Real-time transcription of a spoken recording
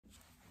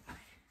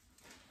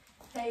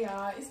Hey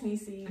y'all, it's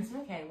Nisi. It's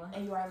Michaela.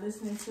 And you are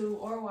listening to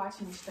or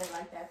watching Straight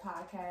Like That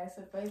podcast,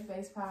 a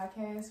faith-based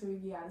podcast where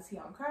we get out to see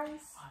on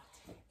Christ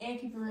and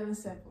keep it real and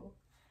simple.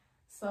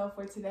 So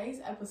for today's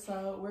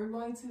episode, we're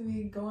going to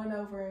be going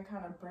over and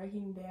kind of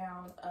breaking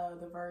down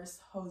the verse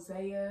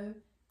Hosea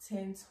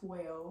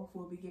 10:12.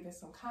 We'll be giving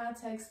some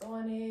context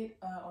on it,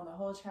 on the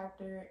whole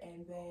chapter,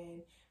 and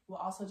then we'll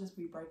also just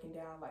be breaking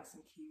down like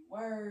some key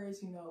words,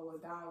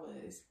 what God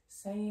was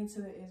saying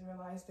to the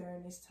Israelites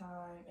during this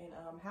time and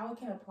how it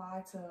can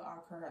apply to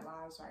our current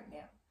lives right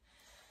now.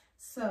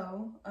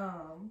 So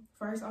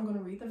first I'm going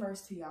to read the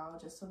verse to y'all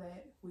just so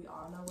that we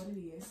all know what it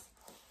is.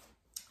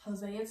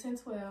 Hosea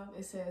 10:12,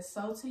 it says,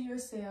 "Sow to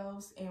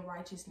yourselves in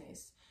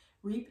righteousness,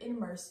 reap in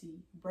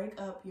mercy,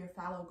 break up your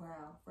fallow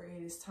ground, for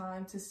it is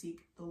time to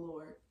seek the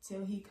Lord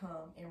till he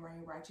come and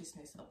rain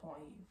righteousness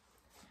upon you."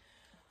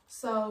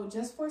 So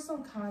just for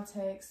some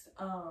context,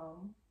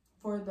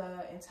 for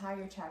the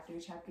entire chapter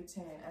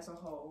 10 as a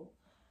whole,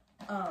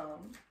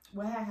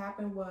 what had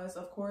happened was,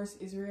 of course,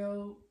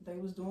 Israel, they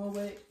was doing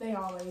what they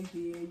always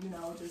did,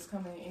 just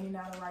coming in and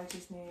out of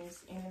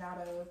righteousness, in and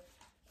out of,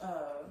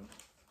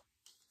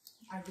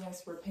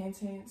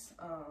 repentance.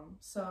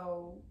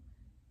 So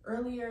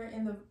earlier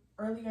in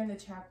the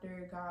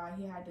chapter, God,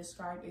 he had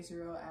described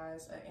Israel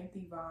as an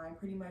empty vine,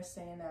 pretty much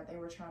saying that they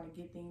were trying to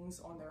get things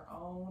on their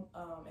own,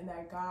 and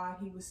that God,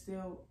 he was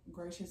still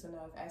gracious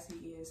enough as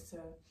he is to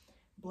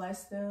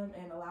bless them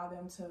and allow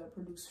them to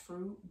produce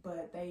fruit,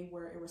 but they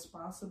were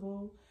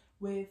irresponsible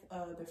with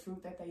the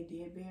fruit that they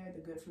did bear,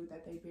 the good fruit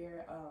that they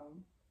bear,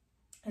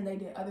 and they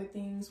did other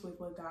things with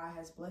what God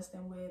has blessed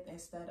them with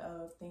instead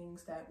of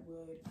things that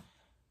would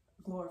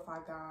glorify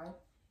God.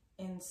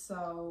 And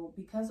so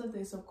because of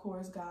this, of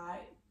course, God,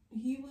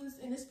 he was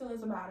in his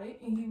feelings about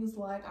it, and he was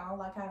like, I don't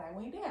like how that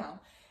went down.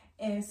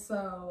 And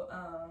so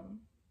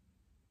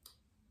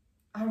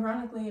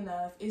ironically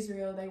enough,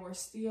 Israel, they were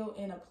still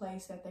in a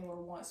place that they were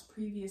once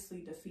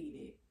previously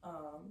defeated,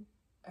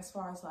 as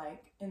far as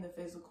like in the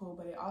physical,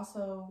 but it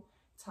also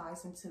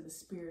ties into the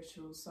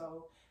spiritual.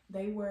 So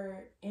they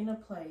were in a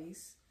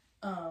place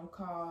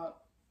called,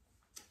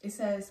 it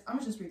says, I'm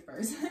gonna just read the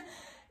verse.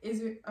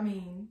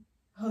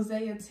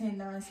 Hosea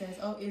 10:9 says,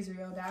 "O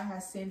Israel, thou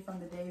hast sinned from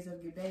the days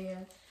of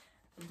Gibeah.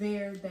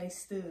 There they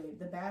stood.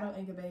 The battle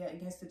in Gibeah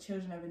against the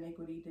children of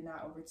iniquity did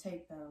not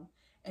overtake them."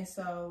 And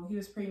so he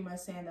was pretty much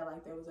saying that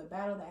like there was a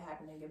battle that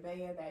happened in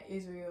Gibeah that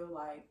Israel,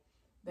 like,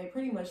 they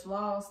pretty much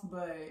lost,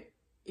 but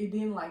it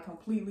didn't like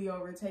completely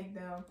overtake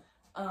them.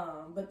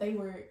 But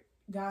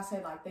God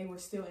said like they were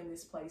still in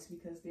this place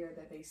because there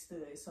that they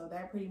stood. So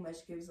that pretty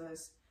much gives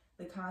us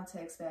the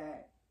context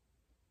that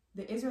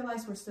the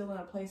Israelites were still in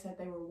a place that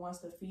they were once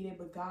defeated,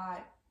 but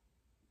God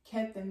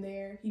kept them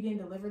there. He didn't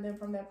deliver them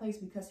from that place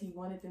because he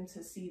wanted them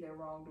to see their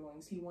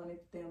wrongdoings. He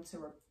wanted them to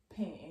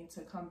repent and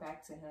to come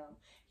back to him.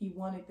 He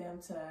wanted them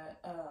to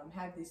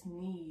have this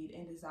need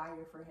and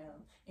desire for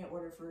him in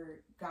order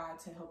for God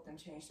to help them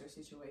change their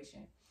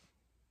situation.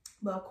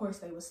 But of course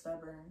they were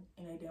stubborn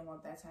and they didn't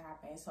want that to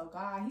happen. So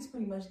God, he's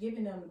pretty much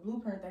giving them the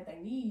blueprint that they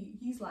need.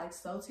 He's like,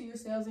 sow to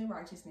yourselves in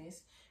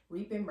righteousness,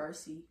 reap in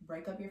mercy,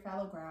 break up your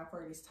fallow ground,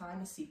 for it is time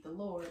to seek the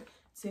Lord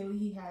till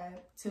he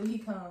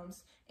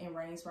comes and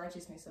rains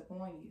righteousness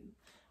upon you.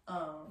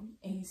 And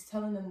he's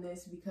telling them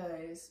this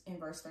because in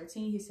verse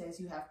 13 he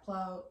says, you have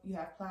plowed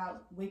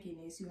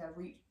wickedness, you have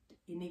reaped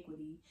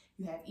iniquity,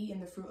 you have eaten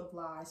the fruit of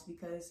lies,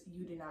 because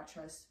you did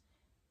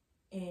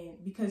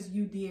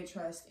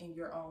trust in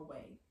your own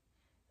way.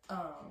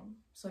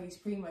 So he's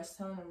pretty much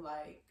telling them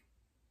like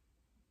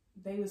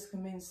they was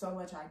committing so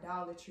much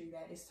idolatry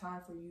that it's time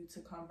for you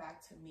to come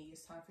back to me.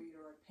 It's time for you to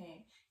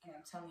repent, and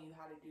I'm telling you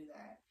how to do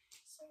that.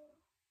 So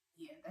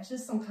yeah, that's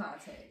just some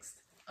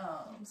context.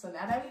 So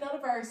now that we know the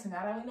verse and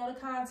now that we know the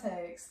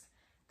context,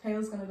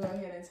 Kayla's gonna go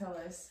ahead and tell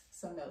us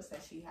some notes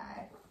that she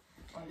had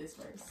on this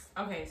verse.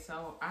 Okay,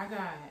 so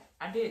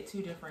I did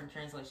two different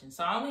translations.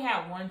 So I only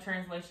had one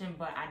translation,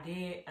 but I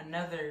did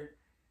another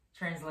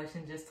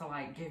translation just to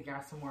like give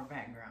y'all some more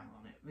background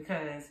on it,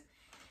 because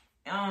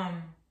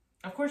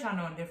of course I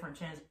know in different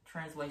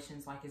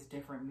translations like it's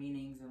different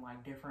meanings and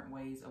like different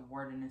ways of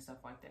wording and stuff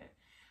like that.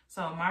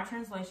 So my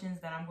translations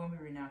that I'm going to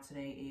be reading out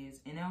today is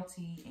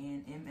NLT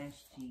and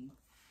MSG.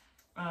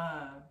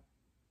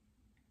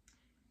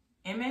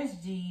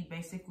 MSG,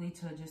 basically,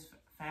 to just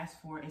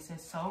fast forward, it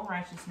says, sow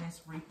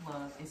righteousness, reap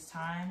love. It's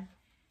time.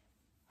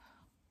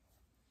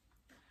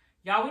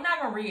 Y'all, we're not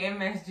going to read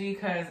MSG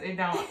because it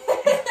don't.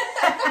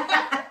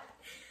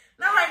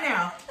 Not right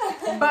now.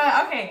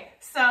 But, okay.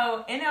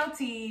 So,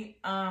 NLT,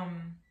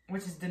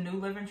 which is the New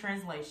Living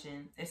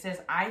Translation, it says,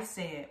 I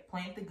said,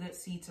 plant the good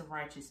seeds of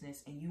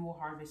righteousness, and you will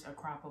harvest a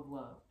crop of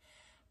love.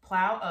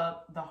 Plow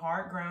up the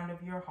hard ground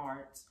of your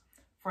hearts,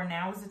 for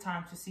now is the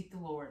time to seek the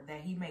Lord,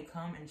 that he may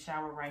come and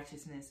shower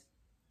righteousness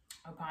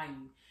upon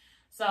you.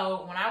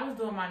 So when I was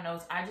doing my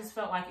notes, I just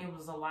felt like it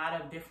was a lot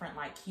of different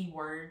like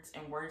keywords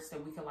and words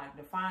that we could like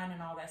define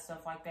and all that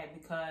stuff like that,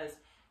 because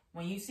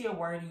when you see a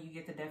word and you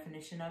get the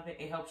definition of it,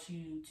 it helps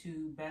you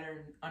to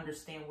better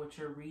understand what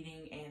you're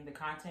reading and the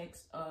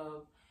context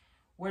of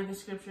where the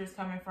scripture is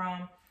coming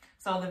from.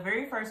 So the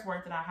very first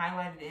word that I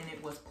highlighted in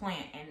it was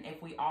plant. And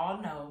if we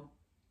all know,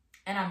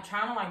 and I'm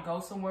trying to like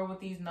go somewhere with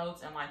these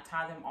notes and like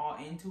tie them all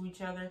into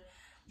each other.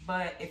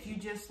 But if you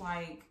just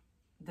like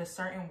the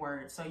certain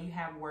words, so you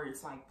have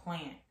words like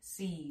plant,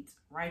 seeds,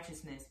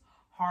 righteousness,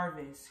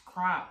 harvest,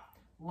 crop,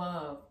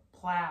 love,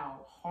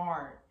 plow,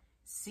 hard,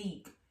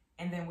 seek,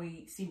 and then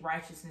we see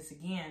righteousness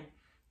again.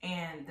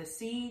 And the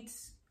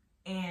seeds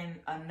in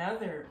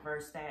another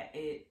verse that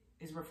it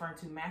is referring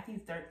to, Matthew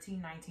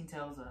 13:19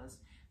 tells us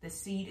the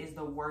seed is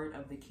the word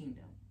of the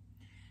kingdom.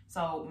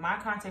 So my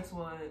context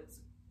was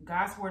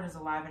God's word is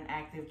alive and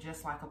active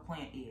just like a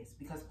plant is,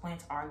 because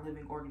plants are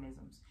living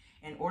organisms.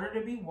 In order to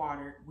be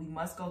watered, we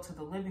must go to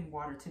the living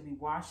water to be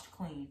washed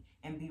clean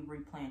and be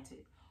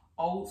replanted.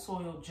 Old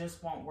soil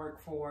just won't work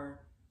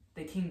for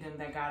the kingdom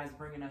that God is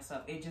bringing us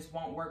up. It just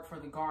won't work for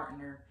the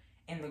gardener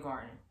in the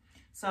garden.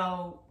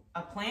 So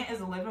a plant is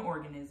a living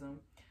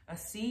organism. A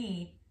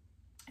seed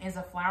is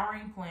a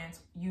flowering plant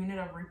unit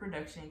of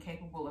reproduction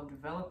capable of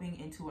developing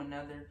into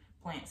another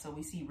plant. So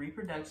we see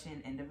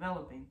reproduction and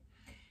developing.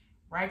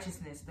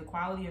 Righteousness, the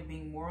quality of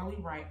being morally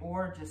right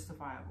or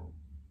justifiable.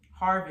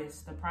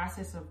 Harvest, the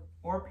process of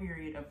or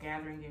period of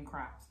gathering in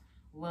crops.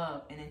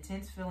 Love, an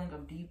intense feeling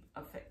of deep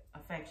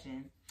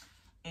affection.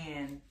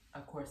 And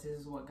of course, this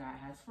is what God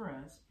has for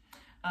us.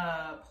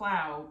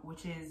 Plow,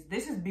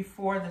 this is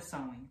before the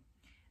sowing.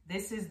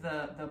 This is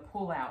the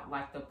pull out,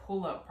 like the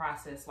pull up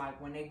process,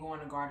 like when they go in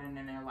the garden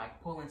and they're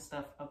like pulling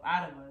stuff up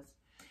out of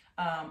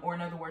us. Or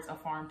in other words, a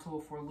farm tool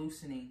for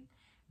loosening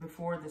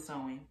before the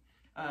sowing.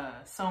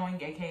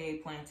 Sowing, aka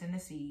planting the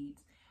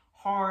seeds.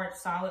 Hard,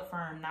 solid,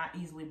 firm, not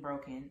easily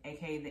broken,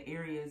 aka the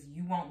areas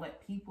you won't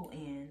let people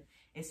in.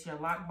 It's your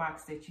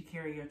lockbox that you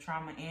carry your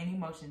trauma and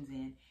emotions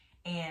in.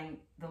 And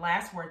the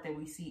last word that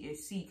we see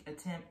is seek,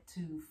 attempt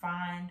to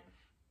find,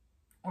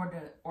 or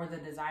the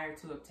desire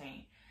to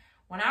obtain.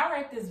 When I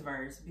read this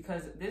verse,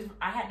 because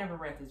I had never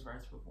read this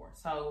verse before,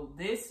 so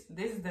this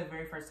is the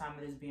very first time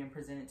it is being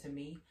presented to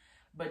me.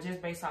 But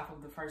just based off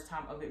of the first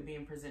time of it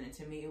being presented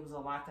to me, it was a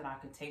lot that I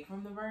could take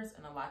from the verse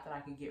and a lot that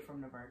I could get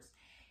from the verse.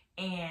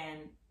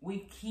 And we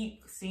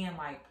keep seeing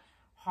like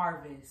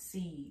harvest,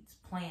 seeds,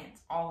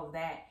 plants, all of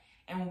that.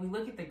 And when we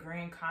look at the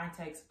grand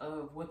context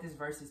of what this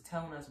verse is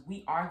telling us,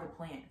 we are the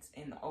plants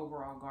in the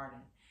overall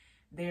garden.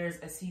 There's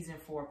a season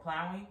for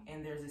plowing,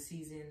 and there's a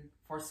season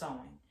for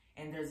sowing,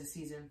 and there's a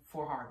season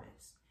for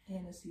harvest.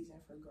 And a season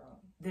for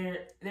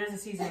growing. There's a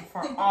season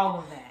for all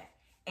of that.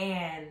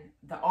 And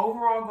the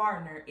overall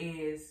gardener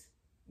is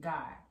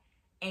God.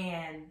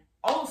 And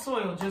old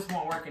soil just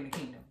won't work in the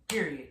kingdom,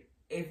 period.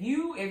 If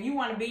you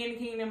want to be in the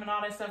kingdom and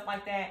all that stuff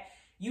like that,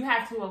 you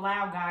have to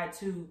allow God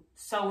to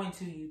sow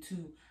into you,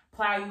 to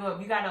plow you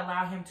up. You got to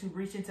allow him to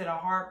reach into the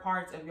hard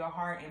parts of your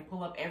heart and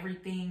pull up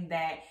everything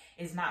that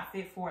is not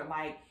fit for it.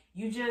 Like,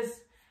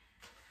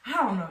 I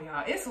don't know,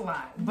 y'all. It's a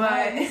lot,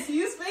 but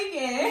you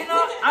speaking. You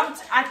know,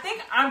 I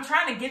think I'm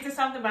trying to get to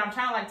something, but I'm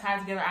trying to like tie it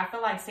together. I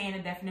feel like saying the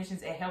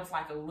definitions, it helps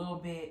like a little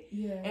bit.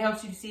 Yeah. It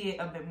helps you to see it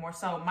a bit more.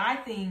 So my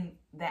thing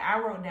that I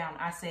wrote down,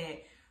 I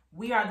said,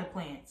 we are the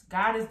plants.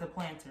 God is the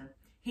planter.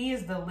 He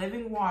is the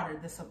living water,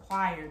 the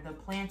supplier, the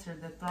planter,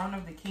 the throne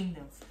of the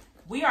kingdom.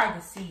 We are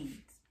the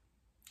seeds.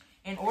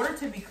 In order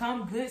to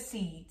become good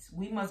seeds,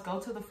 we must go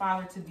to the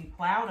Father to be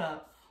plowed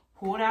up,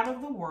 pulled out of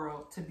the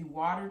world, to be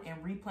watered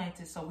and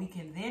replanted so we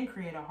can then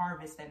create a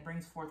harvest that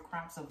brings forth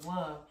crops of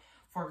love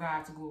for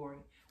God's glory.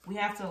 We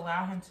have to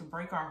allow him to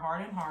break our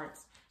hardened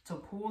hearts, to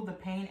pull the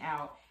pain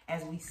out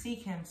as we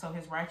seek him so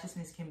his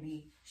righteousness can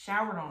be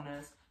showered on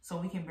us so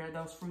we can bear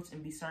those fruits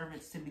and be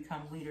servants to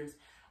become leaders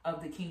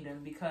of the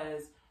kingdom.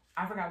 Because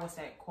I forgot what's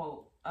that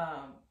quote,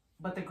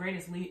 but the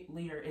greatest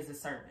leader is a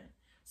servant.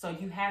 So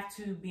you have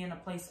to be in a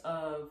place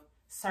of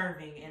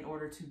serving in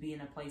order to be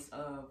in a place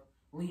of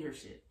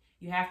leadership.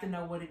 You have to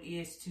know what it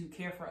is to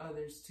care for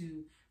others,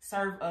 to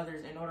serve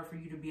others in order for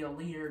you to be a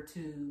leader,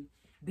 to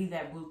be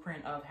that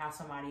blueprint of how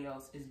somebody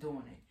else is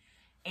doing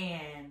it.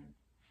 And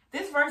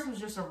this verse was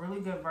just a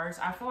really good verse.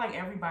 I feel like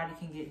everybody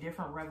can get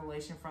different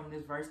revelation from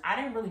this verse. I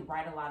didn't really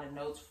write a lot of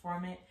notes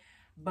from it,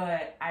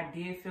 but I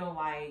did feel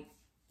like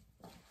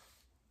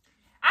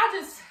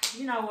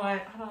you know what?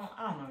 I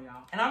don't know,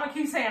 y'all. And I'm gonna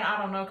keep saying I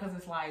don't know because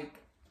it's like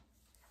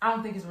I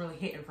don't think it's really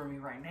hitting for me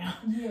right now.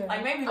 Yeah.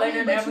 Like maybe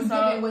later in the episode. You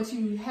get what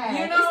you have.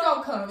 You know, it's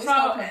gonna come. It's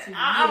gonna come to you.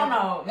 I don't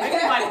know. Maybe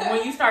like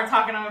when you start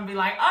talking, I'm gonna be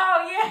like,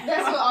 oh yeah.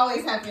 That's what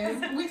always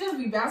happens. We just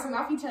be bouncing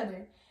off each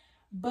other.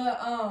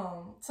 But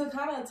to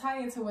kind of tie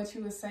into what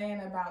you were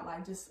saying about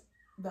like just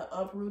the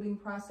uprooting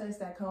process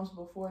that comes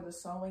before the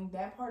sowing,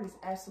 that part is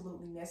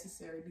absolutely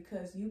necessary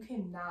because you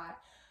cannot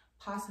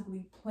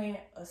possibly plant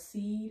a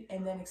seed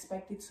and then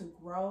expect it to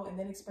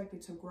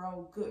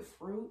grow good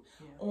fruit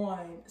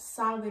on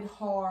solid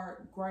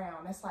hard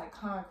ground. That's like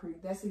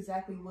concrete. That's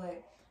exactly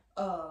what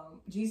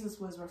Jesus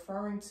was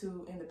referring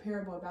to in the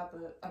parable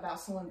about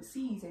sowing the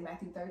seeds in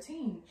Matthew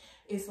 13.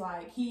 It's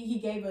like he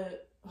gave a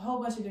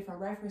whole bunch of different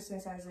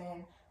references as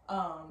in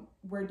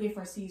where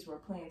different seeds were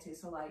planted.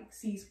 So like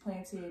seeds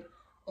planted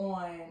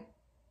on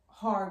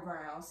hard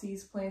ground,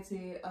 seeds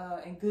planted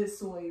in good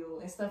soil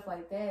and stuff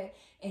like that.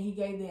 And he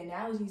gave the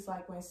analogies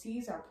like when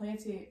seeds are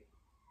planted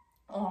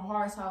on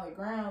hard, solid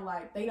ground,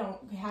 like they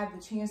don't have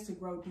the chance to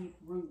grow deep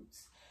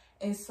roots.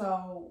 And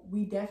so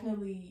we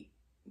definitely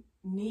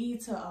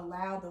need to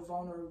allow the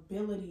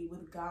vulnerability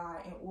with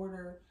God in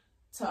order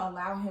to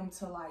allow him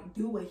to like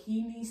do what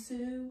he needs to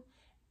do.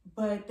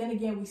 But then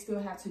again, we still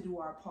have to do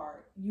our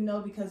part, you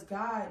know, because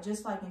God,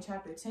 just like in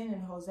chapter 10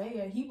 in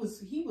Hosea, he was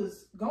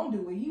going to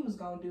do what he was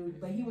going to do,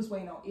 but he was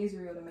waiting on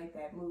Israel to make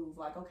that move.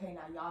 Like, okay,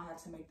 now y'all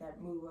have to make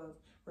that move of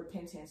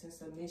repentance and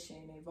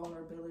submission and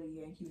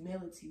vulnerability and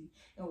humility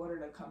in order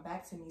to come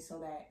back to me so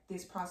that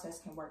this process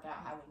can work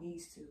out how it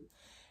needs to.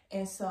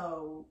 And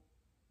so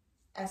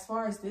as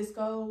far as this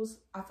goes,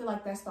 I feel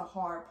like that's the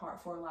hard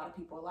part for a lot of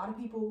people. A lot of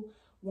people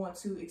want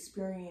to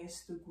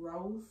experience the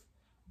growth,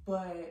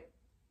 but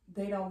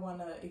they don't want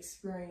to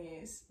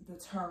experience the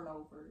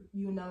turnover,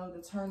 you know,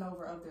 the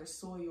turnover of their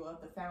soil,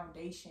 of the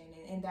foundation.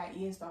 And that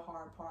is the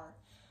hard part.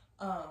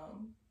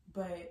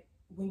 But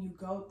when you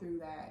go through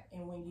that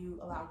and when you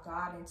allow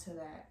God into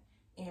that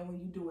and when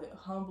you do it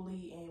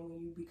humbly and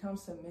when you become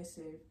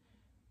submissive,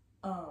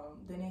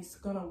 then it's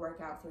going to work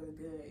out for the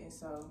good. And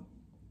so,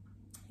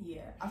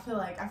 yeah, I feel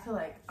like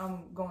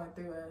I'm going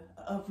through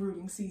a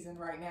uprooting season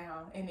right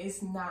now, and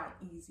it's not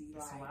easy.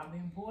 It's like, a lot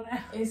being pulled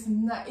out.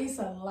 It's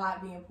a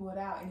lot being pulled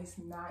out, and it's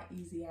not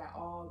easy at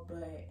all.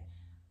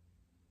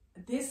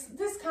 But this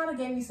kind of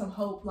gave me some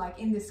hope, like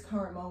in this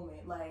current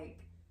moment. Like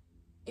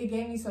it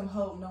gave me some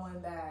hope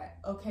knowing that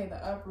okay,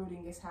 the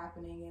uprooting is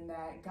happening, and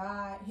that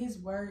God, His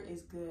word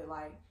is good.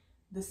 Like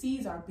the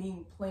seeds are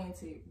being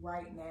planted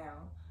right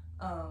now.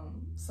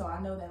 So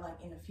I know that like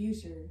in the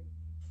future,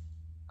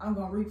 I'm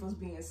gonna reap what's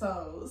being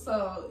sowed.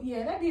 So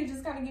yeah, that did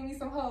just kind of give me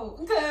some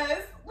hope.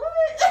 Cause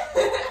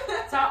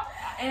what? So,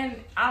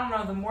 and I don't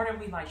know, the more that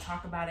we like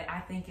talk about it, I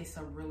think it's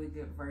a really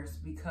good verse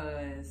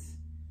because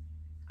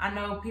I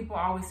know people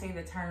always say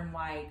the term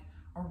like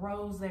a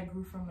rose that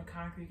grew from the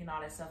concrete and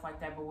all that stuff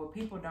like that. But what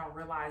people don't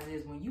realize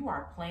is when you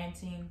are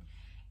planting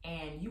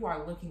and you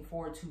are looking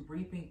forward to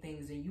reaping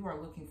things and you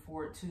are looking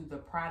forward to the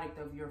product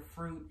of your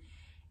fruit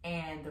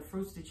and the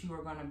fruits that you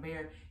are going to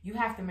bear, you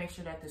have to make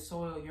sure that the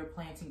soil you're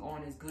planting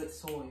on is good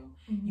soil.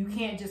 Mm-hmm. You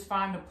can't just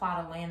find a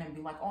plot of land and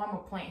be like, oh, I'm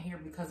going to plant here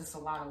because it's a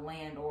lot of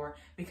land or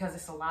because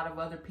it's a lot of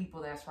other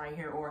people that's right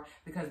here or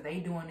because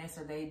they doing this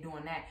or they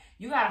doing that.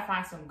 You got to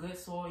find some good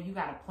soil. You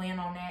got to plan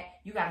on that.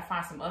 You got to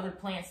find some other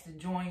plants to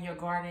join your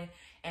garden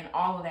and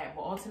all of that.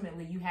 But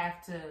ultimately, you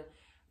have to,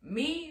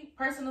 me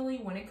personally,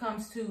 when it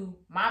comes to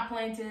my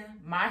planting,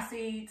 my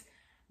seeds,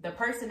 the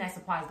person that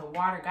supplies the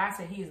water, God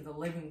said he is the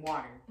living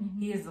water. Mm-hmm.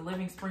 He is the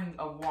living spring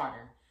of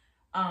water.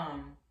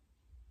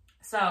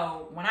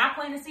 So when I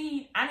plant a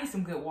seed, I need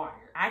some good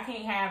water. I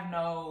can't have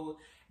no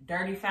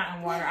dirty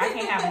fountain water. I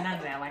can't have none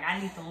of that. Like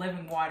I need the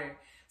living water.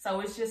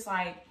 So it's just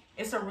like,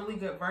 it's a really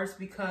good verse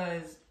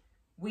because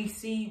we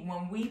see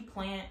when we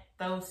plant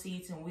those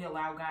seeds and we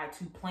allow God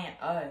to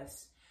plant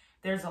us,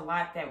 there's a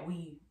lot that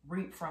we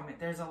reap from it.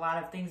 There's a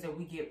lot of things that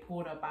we get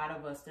pulled up out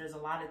of us. There's a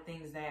lot of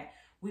things that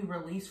we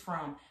release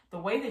from. The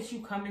way that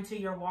you come into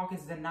your walk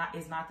is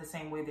not the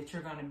same way that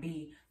you're going to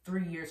be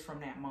 3 years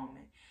from that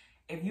moment.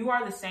 If you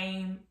are the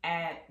same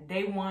at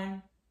day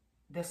one,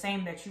 the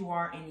same that you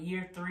are in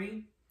year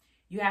 3,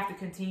 you have to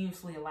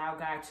continuously allow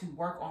God to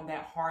work on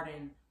that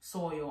hardened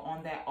soil,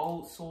 on that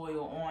old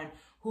soil, on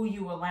who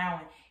you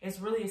allowing. It's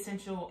really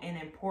essential and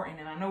important.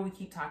 And I know we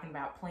keep talking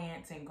about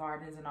plants and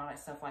gardens and all that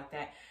stuff like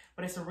that,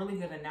 but it's a really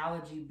good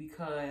analogy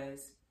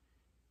because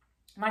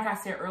like I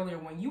said earlier,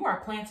 when you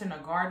are planting a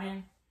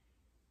garden,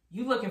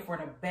 you're looking for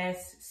the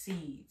best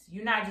seeds.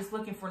 You're not just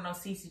looking for no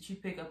seeds that you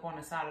pick up on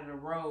the side of the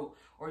road,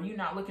 or you're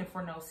not looking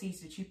for no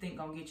seeds that you think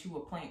gonna get you a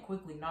plant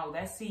quickly. No,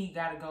 that seed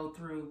gotta go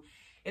through,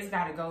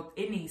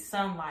 it needs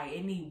sunlight,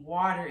 it needs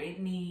water, it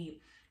needs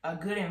a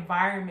good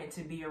environment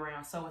to be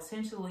around. So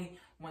essentially,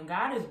 when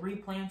God is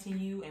replanting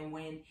you and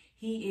when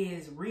he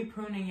is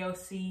repruning your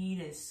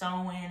seed and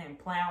sowing and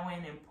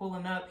plowing and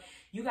pulling up,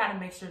 you got to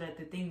make sure that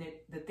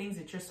the things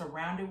that you're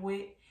surrounded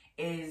with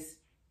is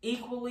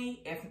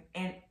equally,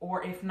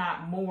 if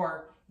not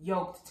more,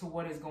 yoked to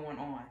what is going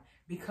on.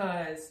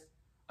 Because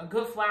a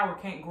good flower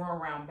can't grow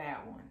around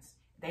bad ones.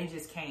 They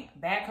just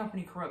can't. Bad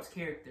company corrupts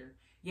character.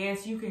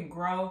 Yes, you can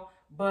grow,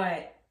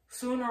 but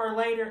sooner or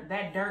later,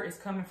 that dirt that's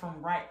coming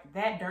from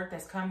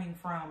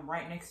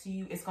right next to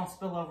you, it's going to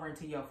spill over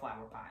into your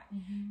flower pot.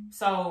 Mm-hmm.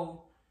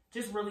 So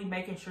just really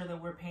making sure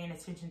that we're paying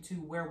attention to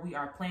where we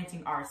are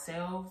planting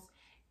ourselves,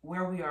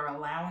 where we are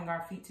allowing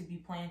our feet to be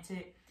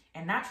planted,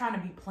 and not trying to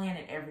be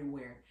planted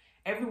everywhere.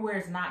 Everywhere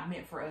is not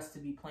meant for us to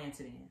be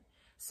planted in.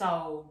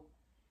 So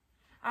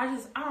I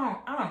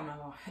don't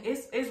know.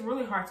 It's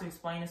really hard to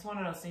explain. It's one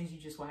of those things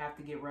you just will have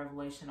to get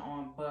revelation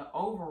on. But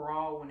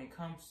overall, when it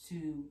comes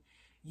to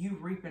you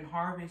reap and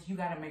harvest, you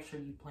got to make sure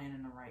you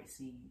planting the right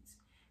seeds.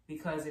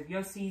 Because if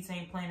your seeds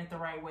ain't planted the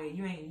right way,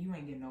 you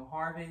ain't getting no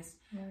harvest.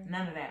 Right.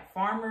 None of that.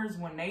 Farmers,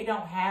 when they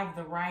don't have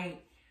the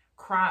right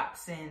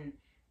crops and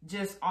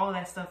just all of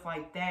that stuff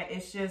like that,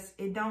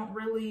 it don't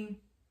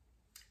really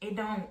it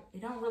don't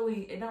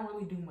really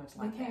do much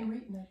like that. They can't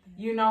reap nothing.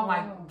 You know,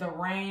 like the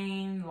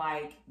rain,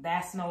 like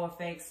that's no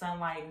effect,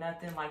 sunlight,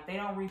 nothing. Like they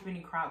don't reap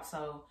any crops.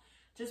 So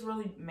just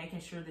really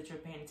making sure that you're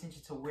paying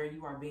attention to where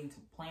you are being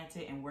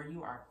planted and where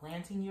you are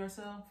planting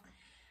yourself,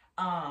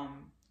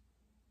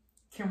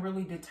 can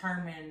really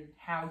determine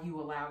how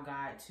you allow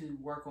God to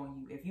work on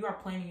you. If you are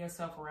planting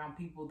yourself around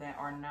people that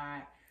are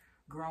not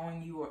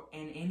growing you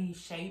in any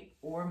shape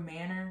or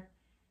manner,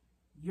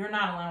 you're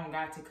not allowing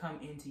God to come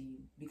into you.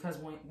 Because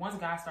once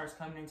God starts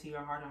coming into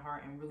your heart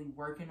and really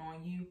working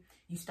on you,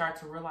 you start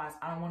to realize,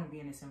 I don't want to be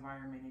in this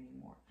environment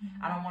anymore.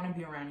 Mm-hmm. I don't want to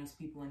be around these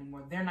people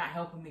anymore. They're not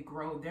helping me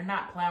grow. They're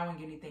not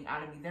plowing anything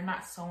out of me. They're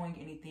not sowing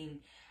anything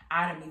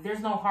out of me.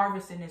 There's no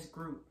harvest in this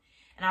group.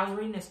 And I was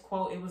reading this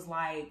quote. It was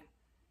like,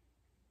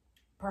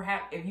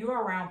 perhaps if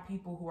you're around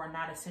people who are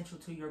not essential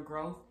to your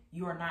growth,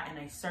 you are not in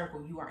a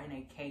circle, you are in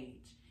a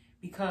cage.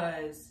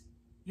 Because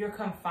you're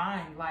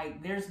confined.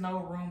 Like there's no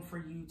room for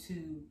you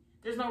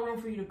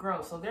to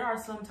grow. So there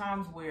are some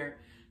times where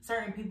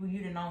certain people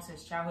you've known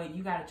since childhood,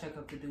 you got to check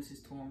up the deuces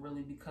to them,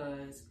 really,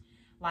 because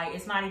like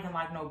it's not even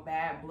like no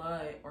bad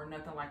blood or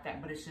nothing like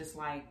that, but it's just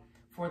like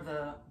for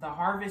the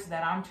harvest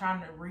that I'm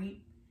trying to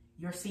reap,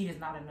 your seed is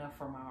not enough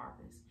for my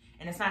harvest.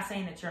 And it's not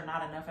saying that you're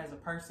not enough as a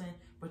person,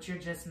 but you're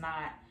just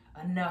not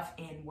enough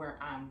in where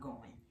I'm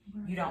going.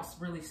 Right. You don't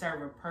really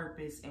serve a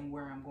purpose in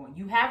where I'm going.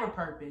 You have a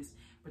purpose,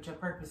 but your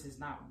purpose is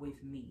not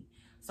with me.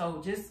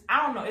 So just,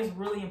 I don't know, it's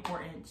really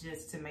important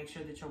just to make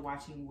sure that you're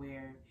watching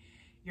where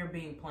you're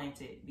being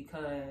planted,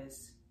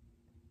 because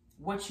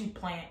what you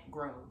plant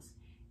grows.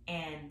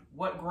 And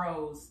what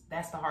grows,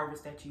 that's the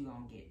harvest that you're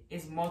going to get.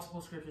 It's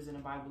multiple scriptures in the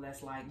Bible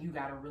that's like, you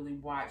got to really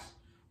watch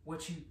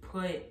what you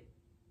put.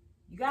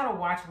 You got to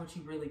watch what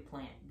you really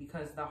plant,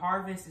 because the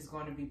harvest is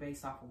going to be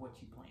based off of what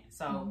you plant.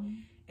 So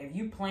if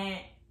you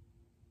plant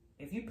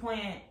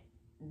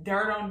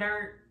dirt on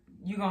dirt,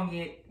 you're going to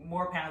get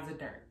more pounds of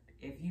dirt.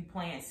 If you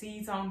plant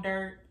seeds on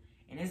dirt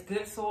and it's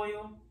good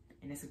soil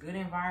and it's a good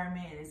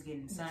environment and it's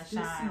getting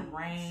sunshine,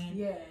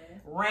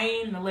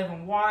 rain, the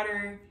living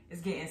water,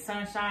 it's getting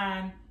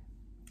sunshine.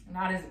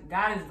 God is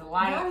the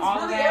light,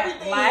 all really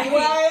that. Like,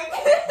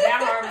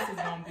 that harvest is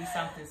going to be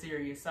something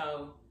serious.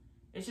 So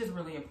it's just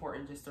really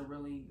important just to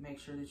really make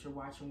sure that you're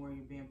watching where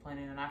you're being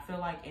planted. And I feel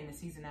like in the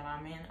season that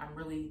I'm in, I'm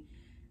really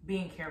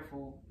being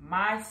careful.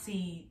 My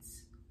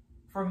seeds,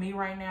 for me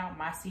right now,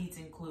 my seeds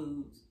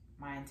include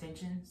my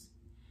intentions.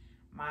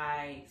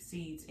 My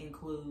seeds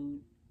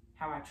include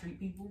how I treat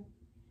people.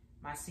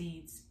 My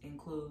seeds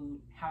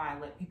include how I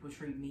let people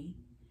treat me,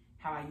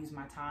 how I use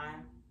my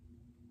time,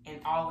 and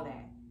all of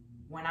that.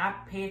 When I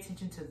pay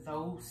attention to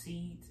those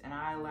seeds and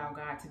I allow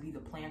God to be the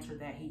planter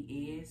that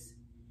He is,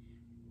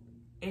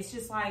 it's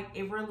just like,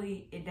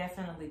 it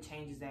definitely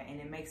changes that, and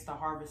it makes the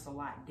harvest a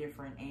lot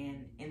different.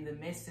 And in the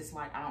midst, it's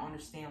like, I don't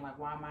understand, like,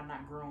 why am I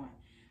not growing?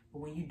 But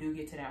when you do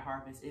get to that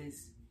harvest,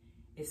 it's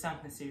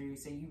something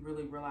serious, and you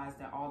really realize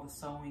that all the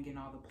sowing and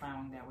all the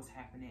plowing that was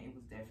happening, it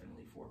was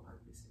definitely for a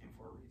purpose and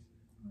for a reason.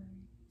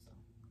 Right.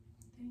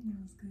 So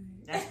that was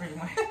good. That's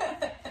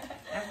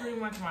pretty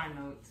much my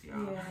notes,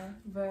 y'all. Yeah,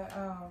 but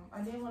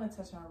I did want to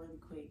touch on really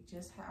quick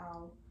just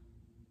how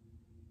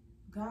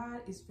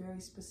God is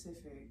very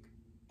specific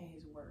in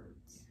His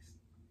words. Yes.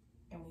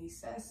 And when He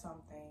says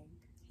something,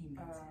 He means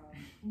it.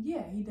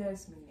 Yeah, He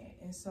does mean it.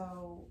 And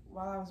so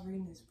while I was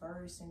reading this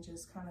verse and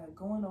just kind of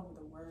going over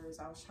the words,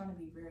 I was trying to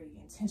be very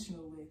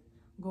intentional with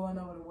going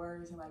over the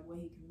words and like what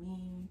He could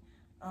mean.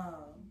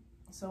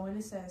 So when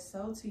it says,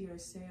 sow to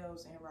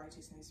yourselves in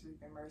righteousness,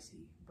 reap in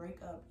mercy,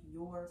 break up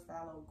your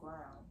fallow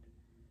ground,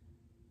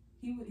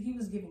 he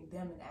was giving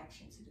them an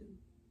action to do,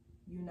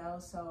 you know?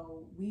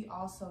 So we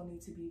also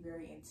need to be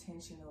very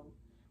intentional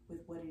with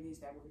what it is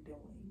that we're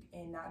doing,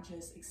 and not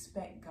just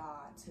expect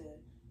God to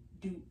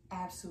do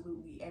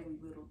absolutely every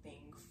little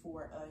thing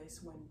for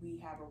us when we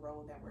have a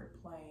role that we're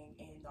playing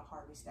in the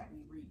harvest that we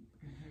reap.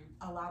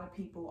 Mm-hmm. A lot of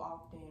people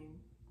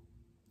often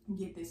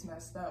get this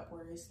messed up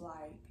where it's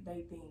like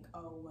they think,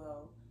 oh,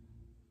 well,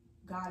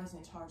 God is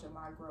in charge of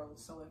my growth,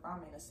 so if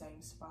I'm in the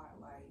same spot,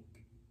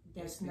 like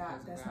that's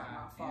not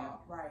my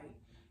fault, right?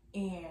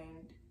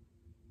 And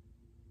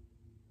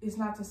it's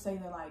not to say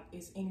that like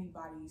it's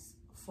anybody's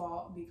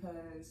fault,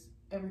 because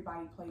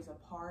everybody plays a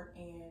part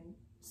in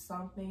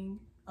something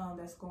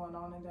that's going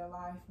on in their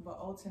life, but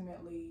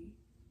ultimately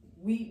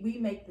we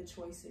make the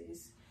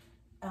choices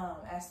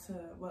as to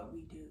what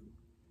we do.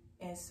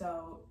 And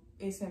so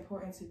it's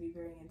important to be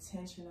very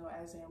intentional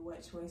as in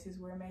what choices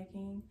we're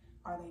making.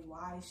 Are they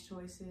wise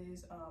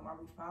choices? Are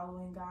we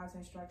following God's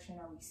instruction?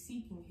 Are we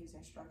seeking His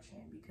instruction?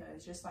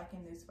 Because just like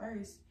in this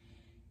verse,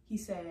 He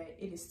said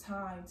it is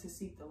time to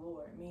seek the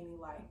Lord, meaning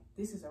like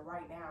this is a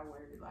right now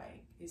word,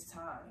 like it's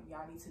time.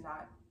 Y'all need to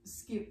not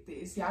skip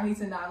this. Y'all need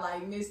to not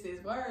like miss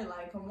this word.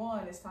 Like, come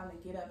on, it's time to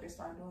get up and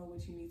start doing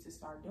what you need to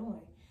start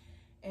doing.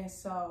 And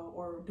so,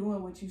 or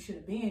doing what you should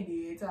have been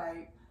did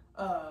type.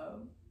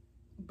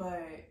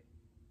 But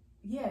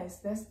yes,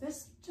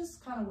 that's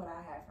just kind of what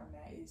I had from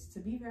that, is to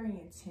be very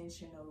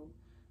intentional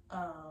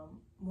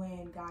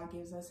when God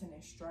gives us an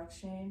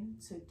instruction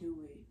to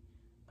do it.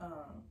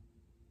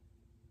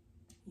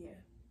 Yeah.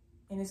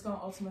 And it's going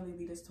to ultimately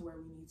lead us to where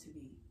we need to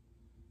be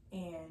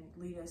and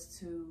lead us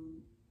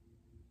to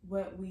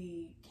what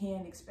we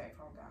can expect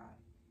from God.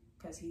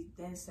 Because he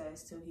then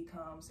says, till he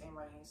comes and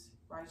rains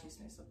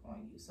righteousness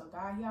upon you. So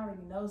God, he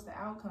already knows the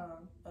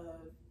outcome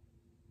of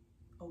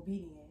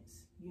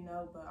obedience, you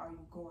know, but are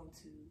you going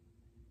to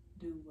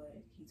do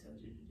what he told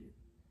you to do?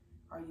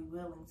 Are you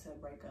willing to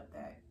break up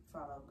that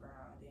fallow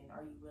ground? And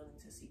are you willing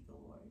to seek the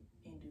Lord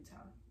in due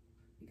time?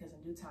 Because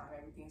in due time,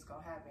 everything's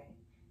going to happen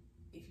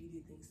if you do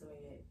things the way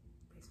that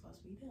they're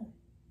supposed to be done.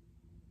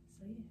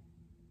 So, yeah.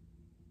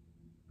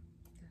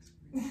 That's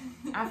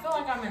great. I feel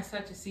like I'm in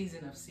such a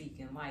season of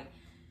seeking. Like,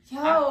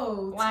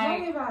 tell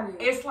me about it.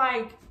 It's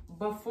like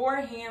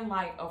beforehand,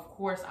 like, of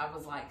course, I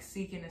was like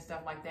seeking and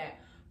stuff like that,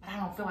 but I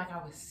don't feel like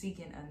I was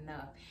seeking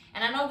enough.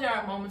 And I know there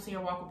are moments in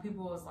your walk where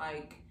people was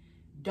like,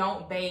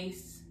 don't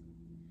base.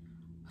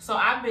 So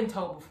I've been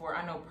told before,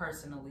 I know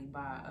personally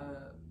by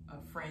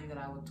a friend that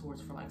I look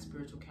towards for like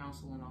spiritual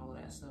counsel and all of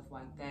that stuff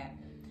like that.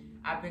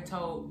 I've been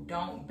told,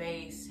 don't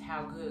base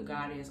how good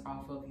God is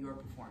off of your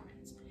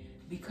performance,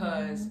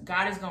 because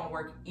God is going to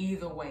work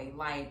either way.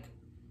 Like,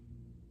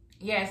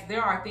 yes,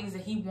 there are things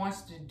that he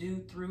wants to do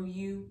through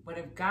you, but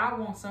if God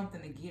wants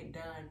something to get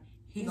done,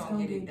 he's going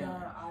to get it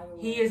done.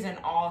 He is in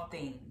all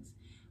things,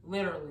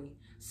 literally.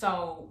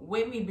 So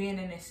with me being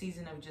in this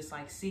season of just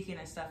like seeking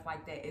and stuff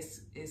like that,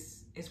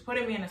 it's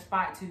putting me in a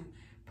spot to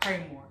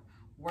pray more,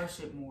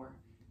 worship more,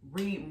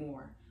 read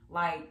more.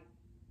 Like,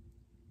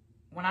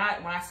 when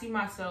I see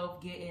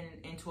myself getting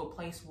into a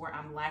place where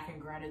I'm lacking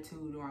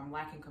gratitude, or I'm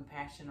lacking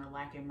compassion, or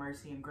lacking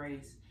mercy and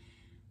grace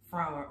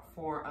for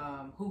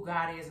who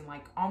God is, and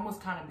like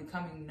almost kind of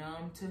becoming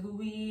numb to who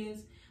he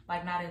is,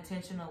 like not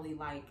intentionally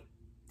like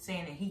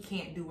saying that he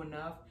can't do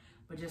enough,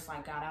 but just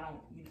like, God,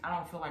 I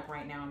don't feel like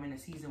right now I'm in a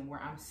season where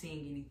I'm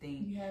seeing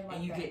anything,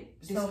 and you get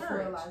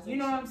discouraged. You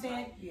know what I'm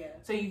saying? Yeah.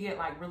 So you get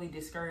like really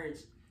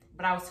discouraged.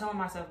 But I was telling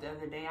myself the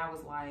other day, I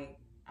was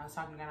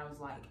talking to God, I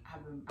was like,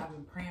 I've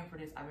been praying for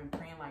this. I've been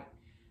praying like,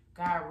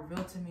 God,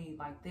 reveal to me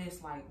like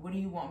this, like, what do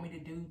you want me to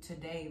do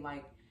today?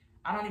 Like,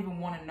 I don't even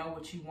want to know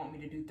what you want me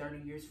to do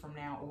 30 years from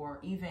now, or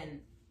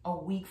even a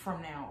week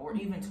from now, or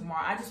even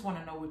tomorrow. I just want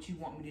to know what you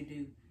want me to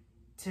do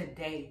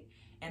today.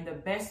 And the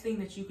best thing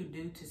that you could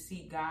do to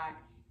seek God,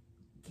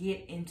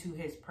 get into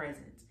his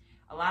presence.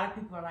 A lot of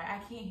people are like, I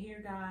can't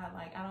hear God.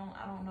 Like, I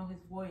don't know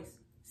his voice.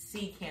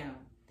 Seek him.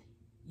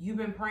 You've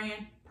been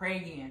praying, pray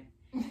again.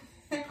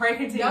 Pray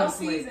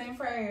continuously. No season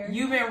prayer.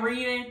 You've been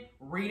reading,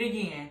 read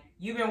again.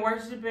 You've been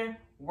worshiping,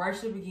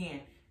 worship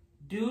again.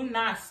 Do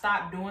not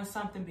stop doing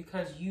something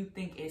because you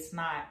think it's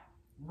not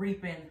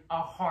reaping a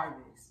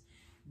harvest.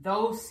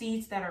 Those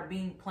seeds that are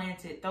being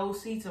planted,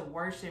 those seeds of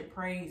worship,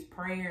 praise,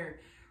 prayer,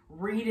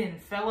 reading,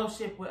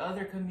 fellowship with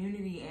other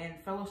community, and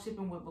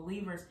fellowshipping with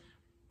believers,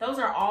 those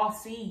are all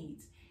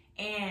seeds.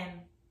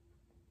 And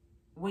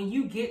when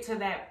you get to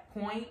that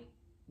point,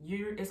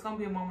 it's going to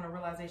be a moment of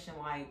realization,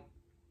 like,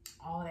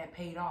 all that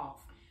paid off.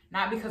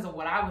 Not because of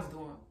what I was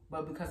doing,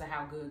 but because of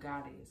how good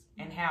God is,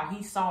 and how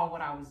he saw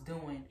what I was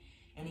doing,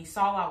 and he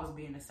saw I was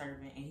being a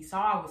servant, and he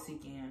saw I was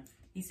seeking him.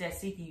 He said,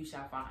 seeking you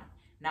shall find.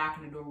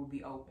 Knocking, the door will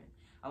be open.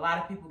 A lot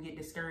of people get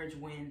discouraged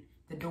when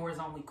the door is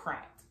only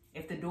cracked.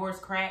 If the door is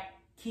cracked,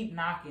 keep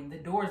knocking. The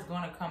door is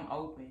going to come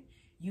open.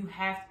 You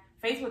have,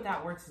 faith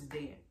without works is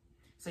dead.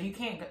 So you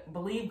can't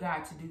believe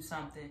God to do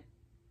something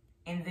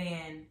and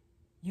then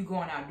you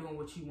going out doing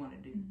what you want to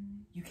do.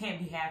 You can't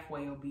be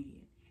halfway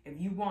obedient. If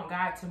you want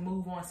God to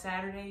move on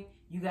Saturday,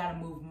 you gotta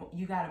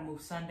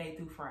move Sunday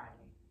through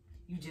Friday.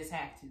 You just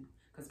have to.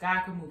 Because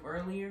God can move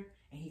earlier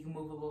and he can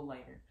move a little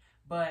later.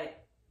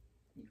 But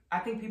I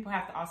think people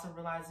have to also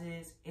realize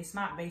it's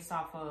not based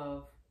off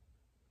of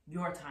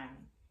your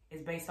timing.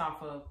 It's based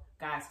off of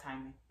God's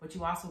timing. But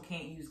you also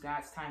can't use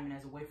God's timing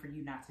as a way for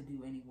you not to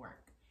do any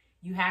work.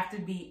 You have to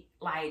be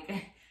like...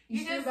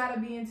 You just gotta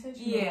be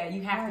intentional. Yeah,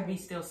 you have to be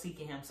still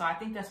seeking him. So I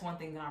think that's one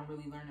thing that I'm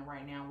really learning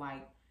right now.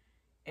 Like,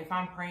 if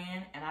I'm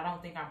praying and I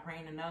don't think I'm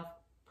praying enough,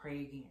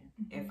 pray again.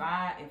 If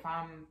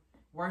I'm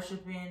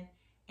worshiping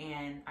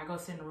and I go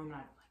sit in the room and I'm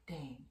like,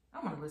 dang, I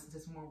want to listen to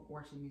some more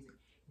worship music.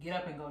 Get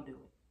up and go do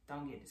it.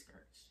 Don't get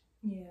discouraged.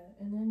 Yeah,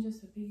 and then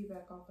just to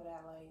piggyback off of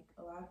that, like,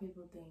 a lot of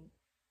people think,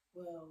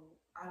 well,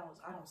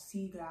 I don't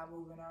see God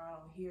moving, or I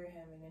don't hear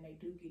him, and then they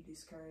do get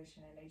discouraged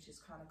and then they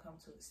just kind of come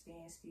to a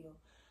standstill.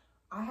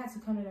 I had to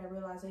come to that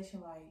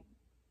realization, like,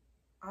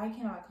 I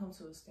cannot come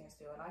to a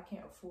standstill, and I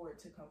can't afford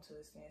to come to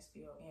a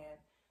standstill. And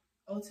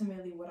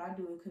ultimately, what I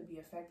do, it could be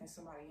affecting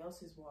somebody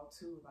else's walk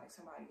too, like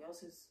somebody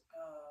else's,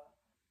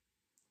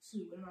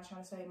 what am I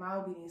trying to say? My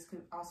obedience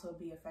could also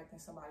be affecting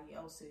somebody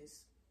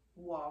else's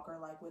walk, or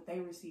like what they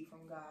receive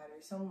from God,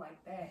 or something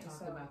like that. We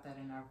talked about that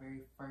in our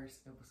very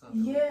first episode.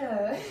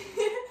 Yeah.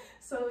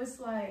 So it's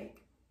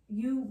like,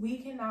 we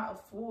cannot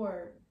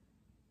afford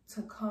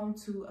to come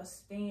to a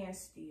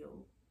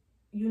standstill.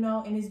 You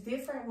know, and it's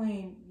different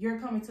when you're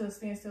coming to a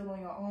standstill on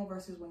your own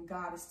versus when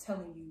God is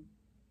telling you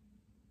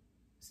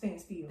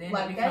stand still. Then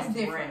like, that's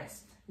different.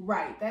 Rest.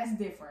 Right, that's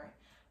different.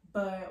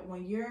 But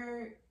when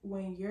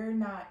you're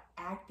not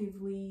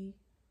actively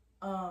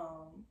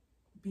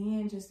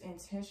being just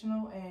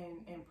intentional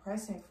and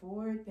pressing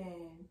forward,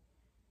 then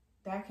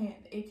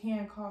it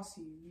can cost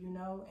you, you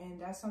know.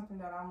 And that's something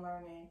that I'm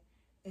learning,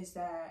 is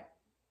that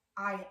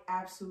I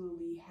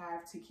absolutely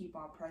have to keep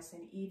on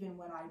pressing, even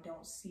when I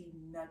don't see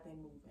nothing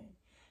moving,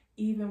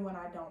 even when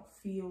I don't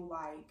feel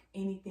like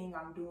anything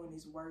I'm doing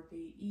is worth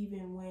it,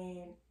 even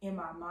when in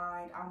my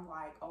mind I'm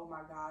like, oh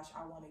my gosh,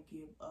 I want to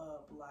give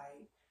up,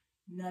 like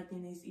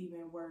nothing is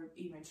even worth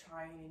even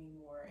trying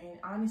anymore. And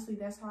honestly,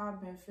 that's how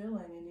I've been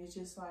feeling. And it's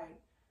just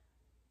like,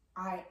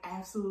 I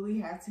absolutely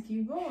have to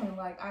keep going.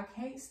 Like, I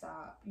can't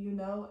stop, you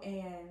know.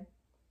 And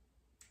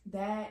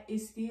that, it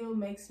still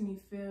makes me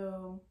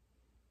feel,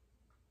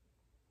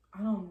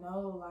 I don't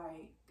know,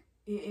 like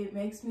it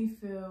makes me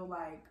feel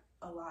like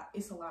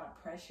it's a lot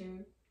of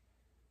pressure.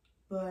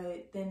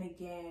 But then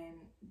again,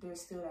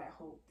 there's still that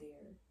hope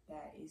there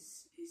that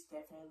is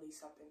definitely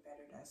something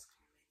better that's coming.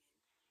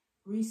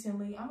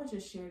 Recently, I'm gonna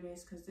just share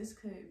this because this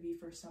could be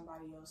for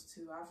somebody else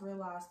too. I've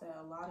realized that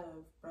a lot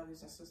of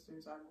brothers and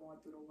sisters are going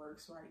through the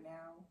works right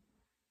now.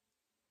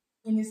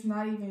 And it's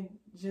not even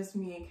just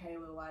me and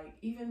Kayla, like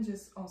even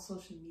just on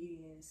social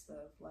media and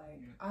stuff.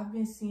 Like, I've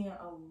been seeing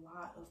a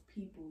lot of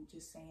people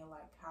just saying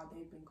like how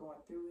they've been going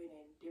through it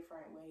in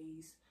different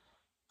ways.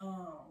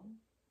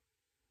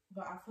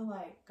 But I feel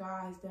like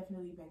God has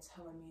definitely been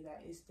telling me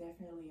that it's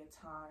definitely a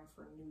time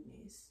for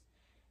newness.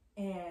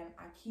 And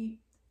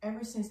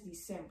ever since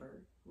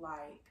December,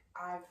 like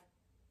I've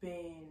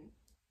been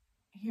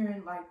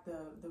hearing like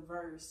the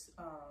verse,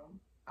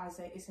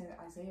 it's in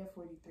Isaiah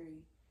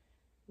 43,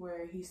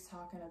 where he's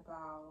talking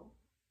about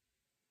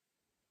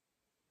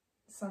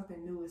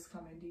something new is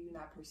coming. Do you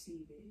not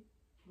perceive it?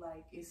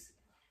 Like, it's,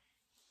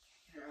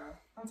 yeah,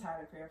 I'm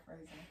tired of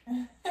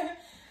paraphrasing.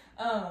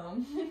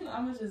 I'm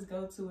gonna just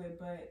go to it,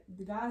 but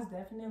the God's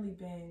definitely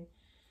been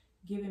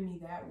giving me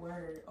that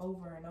word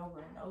over and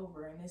over and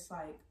over, and it's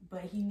like,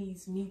 but he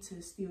needs me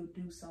to still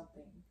do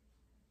something,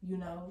 you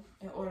know,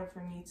 in order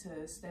for me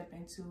to step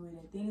into it.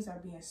 And things are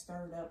being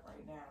stirred up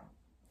right now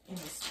in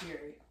the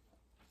spirit,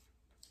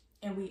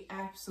 and we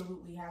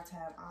absolutely have to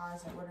have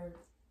eyes in order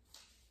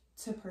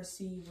to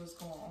perceive what's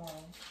going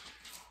on.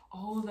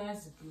 Oh,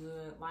 that's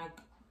good. Like,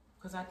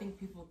 because I think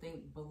people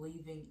think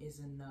believing is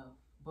enough,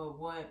 but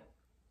what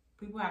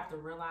people have to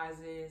realize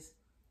is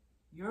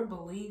your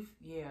belief,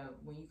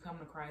 when you come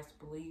to Christ,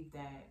 believe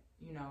that,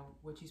 you know,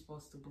 what you're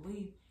supposed to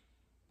believe.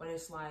 But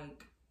it's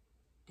like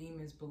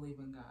demons believe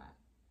in God.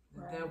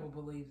 The devil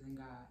believes in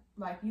God.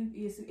 Like,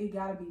 it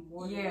gotta be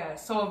more than that.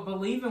 So if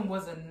believing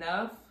was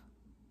enough,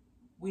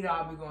 we'd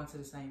all be going to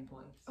the same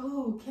place.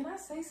 Oh, can I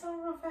say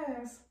something real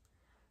fast?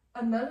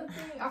 Another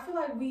thing, I feel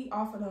like we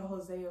offered a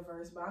Hosea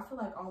verse, but I feel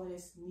like all of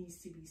this needs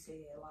to be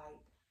said. Like,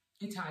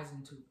 it ties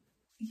into it.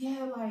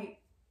 Yeah, like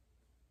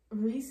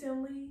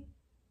recently,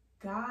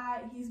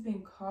 God, he's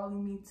been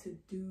calling me to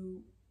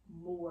do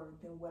more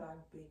than what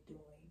I've been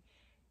doing.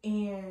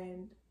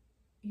 And,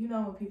 you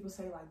know, when people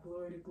say, like,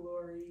 glory to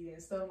glory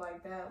and stuff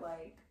like that,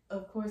 like,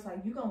 of course,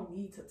 like, you're going to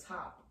need to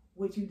top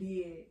what you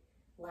did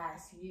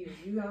last year.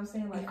 You know what I'm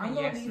saying? Like, I'm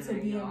going to need to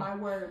be in my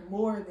word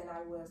more than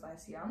I was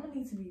last year. I'm going to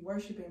need to be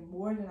worshiping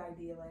more than I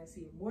did last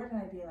year, more than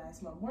I did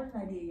last month, more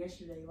than I did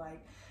yesterday.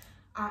 Like,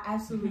 I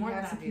absolutely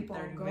have to keep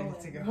on going.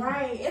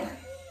 Right.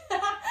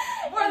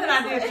 More than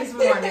I did this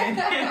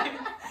morning.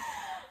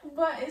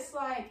 But it's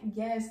like,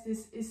 yes,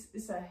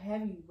 it's a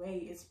heavy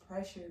weight, it's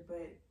pressure,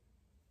 but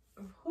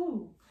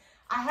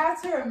I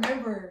have to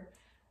remember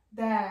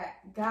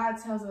that God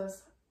tells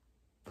us,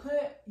 put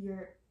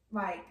your,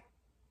 like,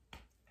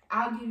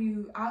 I'll give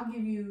you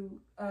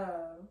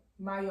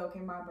my yoke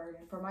and my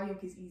burden. For my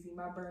yoke is easy,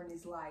 my burden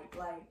is light.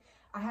 Like,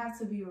 I have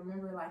to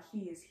remember like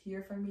he is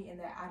here for me, and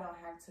that I don't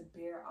have to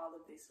bear all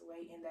of this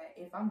weight, and that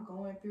if I'm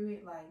going through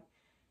it, like,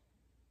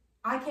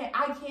 I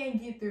can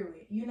get through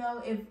it, you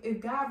know. If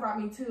God brought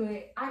me to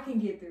it, I can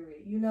get through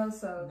it, you know.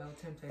 So no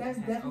temptation that's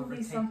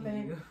definitely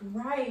something, you.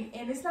 Right?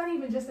 And it's not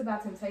even just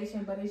about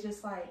temptation, but it's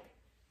just like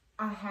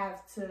I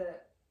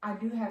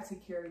do have to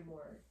carry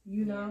more,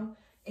 you know,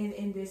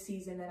 in this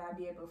season than I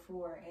did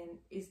before, and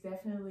it's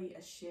definitely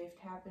a shift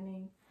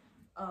happening.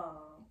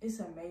 It's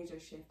a major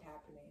shift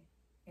happening,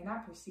 and I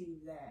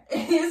perceive that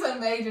it's a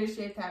major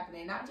shift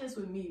happening, not just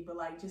with me, but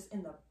like just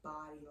in the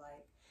body,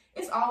 like.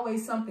 It's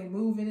always something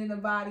moving in the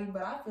body,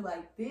 but I feel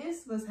like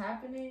this was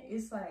happening.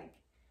 It's like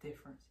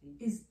different.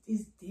 It's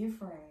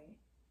different.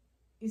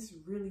 It's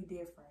really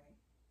different.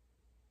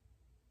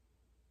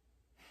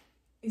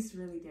 It's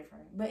really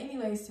different. But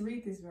anyways, to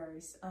read this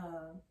verse,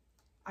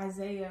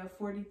 Isaiah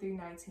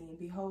 43:19.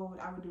 Behold,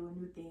 I will do a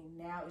new thing.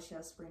 Now it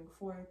shall spring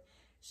forth.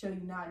 Shall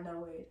you not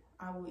know it?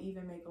 I will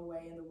even make a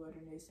way in the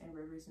wilderness and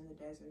rivers in the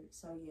desert.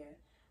 So yeah,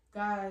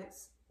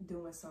 God's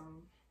doing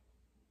some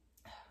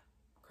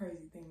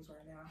crazy things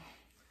right now.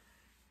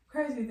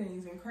 Crazy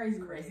things and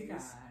crazy ways. God.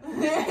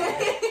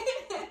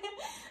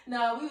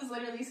 No, we was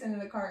literally sitting in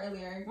the car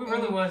earlier. We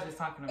really was just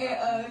talking about it.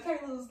 And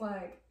Kayla was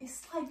like,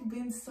 it's like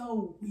been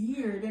so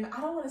weird. And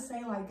I don't want to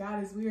say like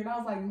God is weird. I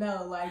was like,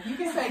 no, like you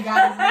can say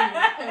God is weird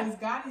because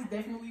God is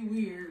definitely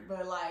weird,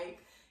 but like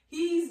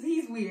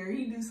he's weird.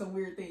 He do some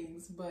weird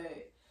things,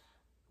 but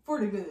for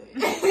the good. For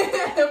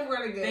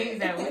the good. Things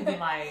that would be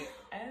like,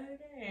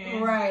 okay.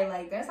 Right,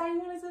 like that's how you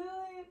want us to do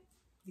it.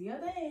 The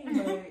other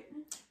thing, but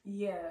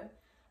yeah.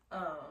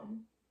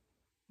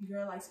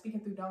 Girl, like speaking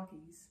through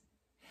donkeys.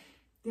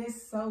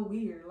 That's so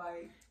weird.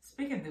 Like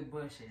speaking through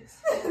bushes.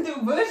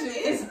 Through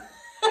bushes.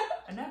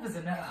 Enough is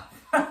enough.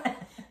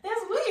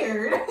 That's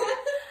weird.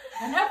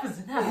 Enough is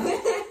enough.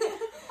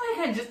 Why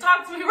can't you just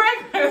talk to me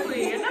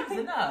regularly? Enough is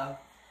enough.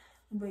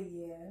 But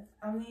yeah,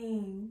 I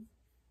mean,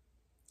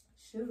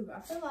 shoot, I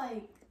feel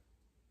like,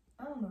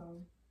 I don't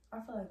know. I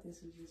feel like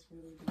this is just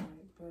really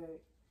good,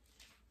 but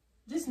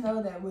just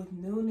know that with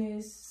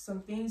newness,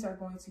 some things are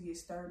going to get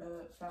stirred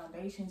up.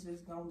 Foundations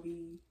is going to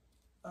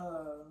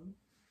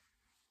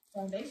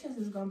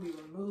be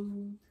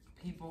removed.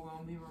 People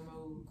going to be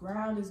removed.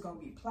 Ground is going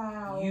to be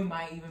plowed. You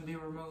might even be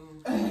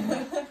removed.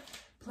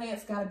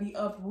 Plants got to be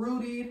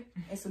uprooted,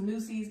 and some new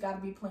seeds got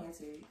to be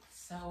planted.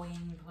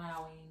 Sowing,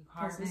 plowing,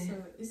 harvest.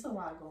 It's a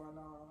lot going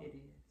on. It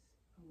is.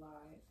 A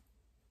lot.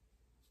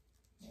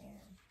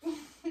 Man.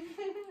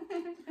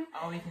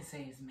 All we can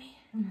say is man.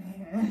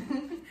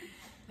 Man.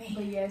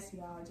 But yes,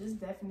 y'all, just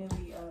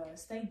definitely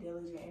stay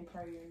diligent in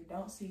prayer.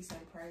 Don't cease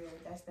in prayer.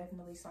 That's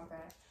definitely something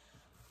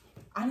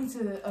I need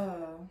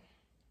to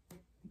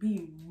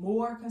be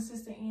more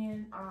consistent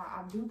in.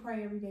 I do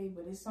pray every day,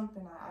 but it's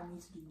something I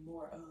need to do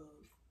more of.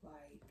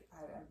 Like,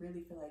 I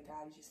really feel like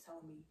God is just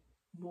telling me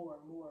more.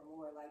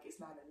 Like, it's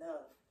not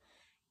enough.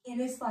 And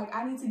it's like,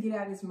 I need to get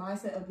out of this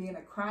mindset of being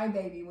a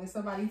crybaby when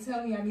somebody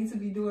tell me I need to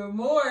be doing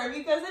more.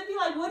 Because they'd be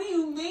like, what do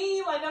you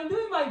mean? Like, I'm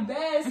doing my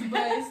best.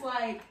 But it's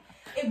like,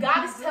 if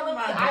God is telling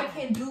me I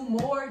can do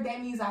more, that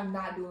means I'm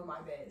not doing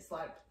my best.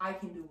 Like, I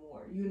can do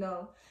more, you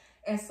know?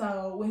 And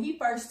so when he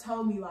first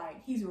told me,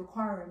 like, he's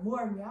requiring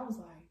more of me, I was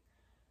like,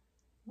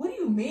 what do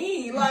you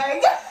mean?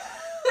 Like,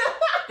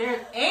 I'm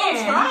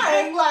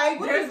trying. Like,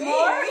 what there's do you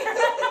more? mean?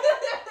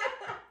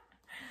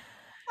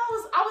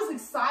 I was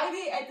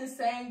excited at the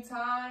same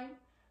time.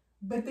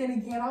 But then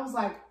again, I was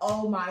like,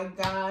 oh my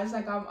gosh.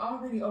 Like, I'm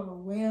already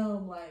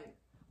overwhelmed. Like,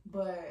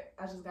 but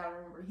I just got to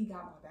remember, he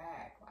got my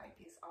back. Like,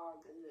 it's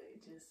all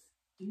good. Just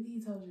do what he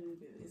told you to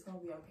do. It's going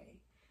to be okay.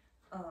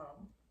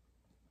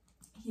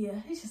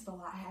 Yeah, it's just a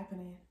lot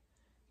happening.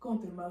 Going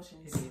through the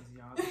motions. It is,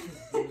 y'all. This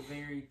has been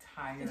very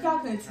tired. If y'all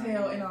can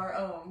tell in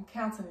our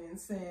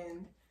countenance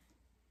and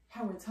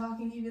how we're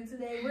talking even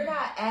today, we're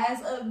not as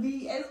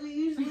upbeat as we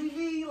usually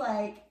be.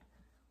 Like,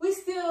 we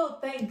still,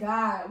 thank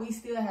God, we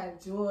still have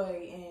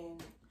joy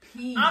and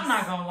peace. I'm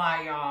not gonna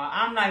lie, y'all.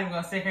 I'm not even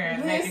gonna sit here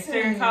and make it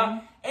serious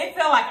talk. It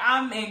feel like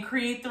I'm in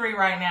Creed 3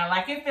 right now.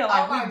 Like, it feel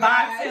like we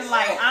boxing.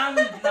 Like,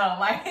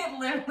 like, it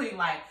literally,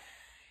 like,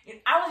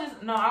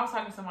 I was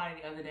talking to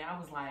somebody the other day. I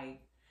was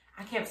like,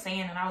 I kept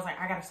saying, and I was like,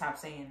 I gotta stop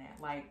saying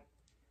that. Like,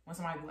 when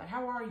somebody be like,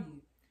 how are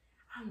you?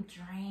 I'm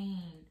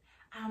drained.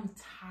 I'm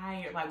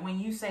tired. Like, when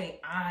you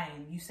say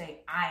you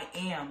say I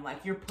am.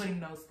 Like, you're putting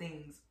those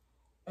things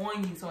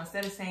on you. So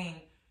instead of saying,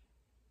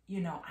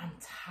 you know, I'm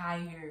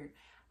tired,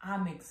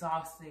 I'm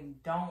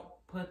exhausted, don't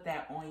put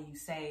that on you.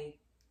 Say,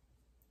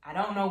 I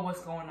don't know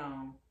what's going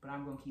on, but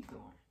I'm gonna keep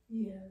going.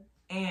 Yeah.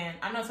 And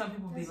I know some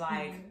people be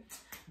like,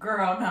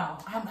 girl, no,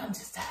 I'm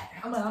just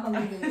tired. I'm gonna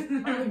leave it.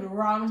 I'm gonna leave it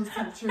raw. I'm just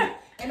tell the truth.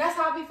 And that's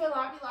how I be feeling.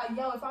 I be like,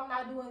 yo, if I'm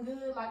not doing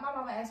good, like my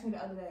mama asked me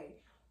the other day.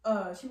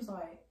 She was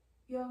like,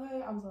 you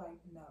okay? I was like,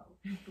 no.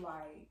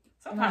 Like,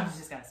 sometimes you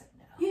just gotta say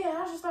no.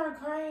 Yeah, I just started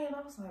crying.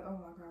 I was like, oh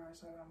my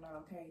gosh, like, I'm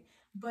not okay.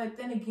 But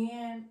then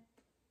again,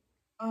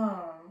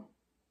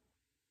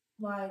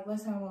 like,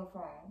 let's say I'm on the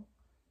phone.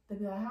 They'll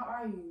be like, how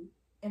are you?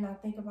 And I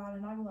think about it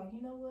and I be like,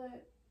 you know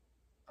what?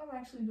 I'm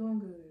actually doing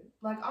good.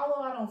 Like,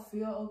 although I don't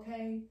feel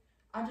okay,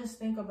 I just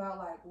think about,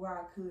 like, where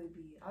I could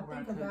be. I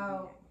think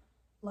about,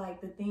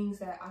 like, the things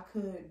that I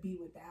could be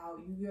without.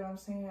 You get what I'm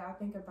saying? I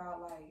think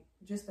about, like,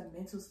 just the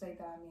mental state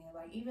that I'm in.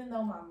 Like, even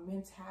though my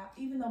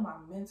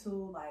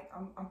mental, like,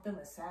 I'm feeling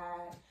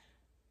sad,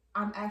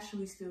 I'm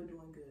actually still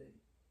doing good.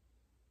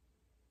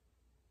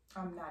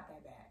 I'm not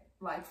that bad.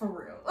 Like, for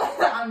real.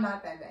 I'm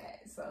not that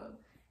bad. So,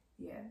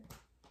 yeah.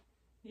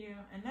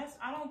 Yeah, and I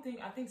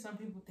think some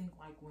people think,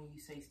 like, when you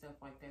say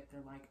stuff like that,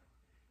 they're like,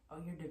 oh,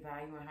 you're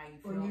devaluing how you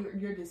feel. Or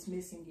you're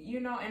dismissing it. You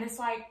know, and it's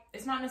like,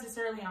 it's not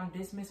necessarily I'm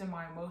dismissing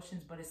my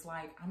emotions, but it's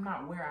like, I'm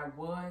not where I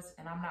was,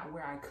 and I'm not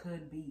where I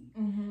could be.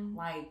 Mm-hmm.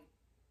 Like,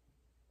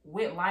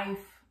 with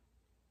life,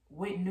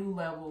 with new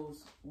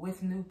levels,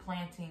 with new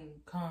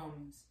planting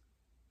comes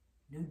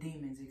new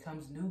demons. It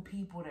comes new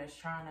people that's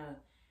trying to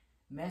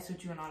mess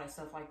with you and all that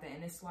stuff like that.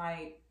 And it's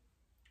like,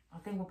 I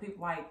think when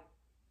people, like,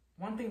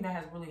 one thing that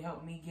has really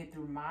helped me get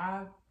through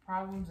my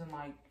problems and,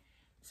 like,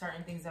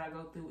 certain things that I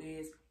go through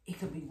is it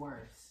could be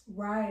worse.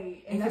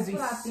 Right. And that's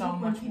what I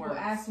think when people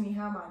ask me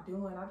how am I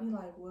doing, I'll be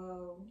like,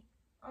 well,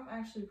 I'm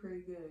actually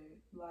pretty good.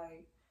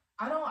 Like,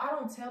 I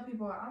don't tell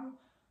people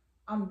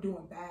I'm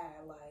doing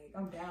bad. Like,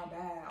 I'm down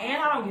bad.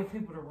 And I don't give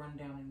people to run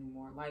down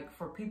anymore. Like,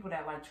 for people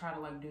that, like, try to,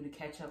 like, do the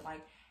catch-up,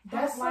 like,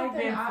 that's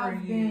something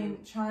I've been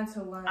trying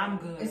to learn. I'm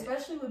good.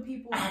 Especially with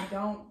people I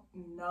don't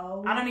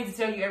know. I don't need to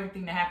tell you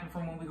everything that happened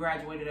from when we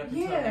graduated up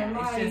until now.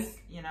 Like, it's just,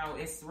 you know,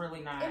 it's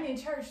really not. And in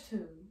church,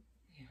 too.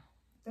 Yeah.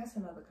 That's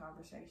another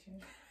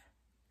conversation.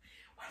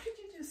 Why did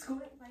you just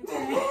squint like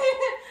that?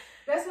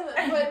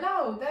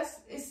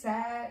 It's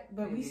sad,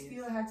 but we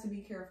still have to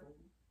be careful.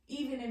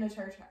 Even in a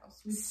church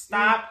house.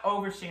 Stop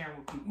oversharing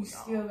with people, You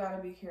still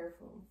gotta be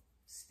careful.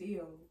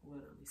 Still.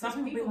 Literally.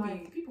 Some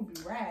people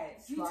be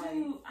rats. You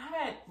too.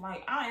 I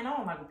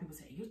don't like when people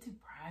say, you're too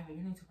private,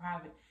 you're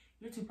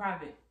too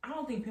private. I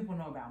don't think people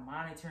know about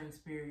monitoring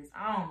spirits.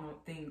 I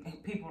don't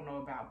think people know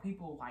about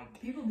people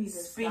be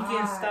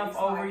speaking stuff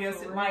over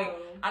yourself. Like,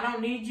 I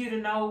don't need you to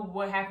know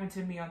what happened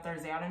to me on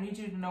Thursday. I don't need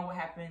you to know what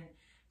happened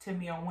to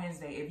me on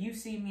Wednesday. If you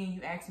see me and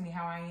you ask me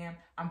how I am,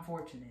 I'm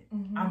fortunate.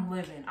 Mm-hmm. I'm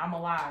living. I'm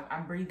alive.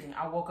 I'm breathing.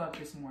 I woke up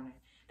this morning.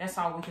 That's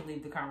all we can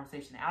leave the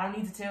conversation at. I don't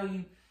need to tell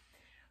you,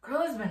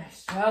 girl, it's been a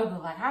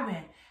struggle. Like, I've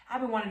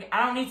been wanting to,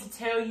 I don't need to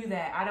tell you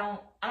that. I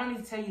don't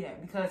need to tell you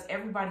that, because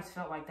everybody's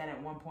felt like that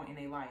at one point in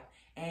their life.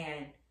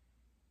 And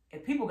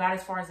if people got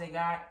as far as they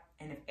got,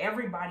 and if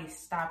everybody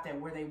stopped at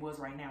where they was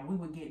right now, we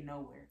would get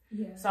nowhere.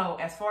 Yeah. So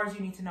as far as you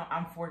need to know,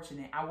 I'm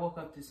fortunate. I woke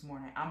up this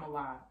morning. I'm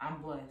alive. I'm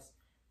blessed.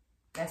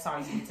 That's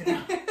all you need to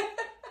know.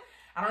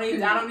 I don't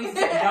need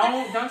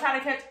to don't try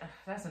to catch.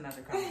 That's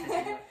another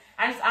conversation.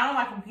 I don't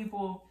like when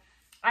people.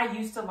 I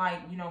used to like,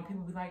 you know,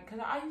 people be like, because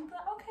I used to be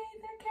like, okay,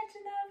 they're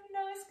catching up. You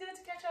know, it's good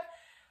to catch up.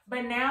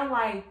 But now,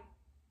 like,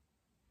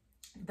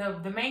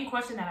 the main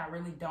question that I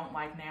really don't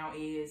like now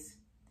is,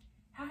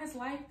 how has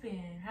life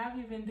been? How have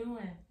you been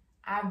doing?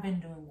 I've been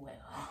doing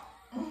well.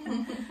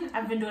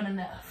 I've been doing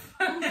enough.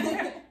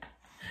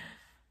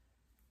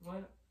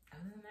 What?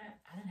 Other than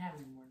that, I didn't have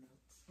any more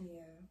notes.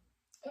 Yeah.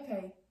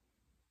 Okay.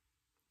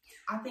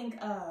 I think,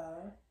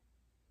 hold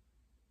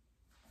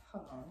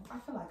on. I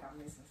feel like I'm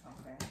missing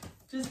something.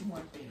 Just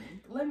one thing.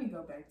 Let me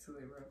go back to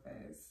it real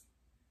fast.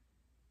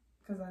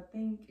 Because I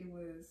think it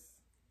was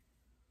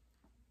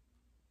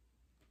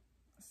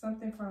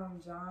something from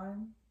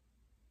John.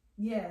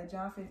 Yeah,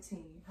 John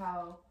 15.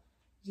 How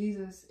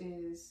Jesus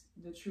is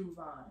the true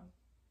vine.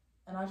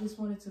 And I just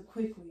wanted to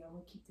quickly, I'm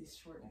going to keep this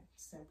short and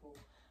simple.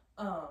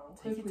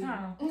 Quickly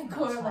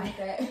correlate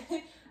that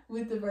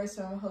with the verse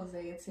from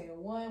Hosea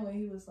 10:1 when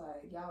he was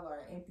like, y'all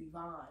are an empty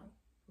vine.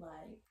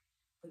 Like,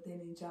 but then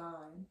in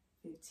John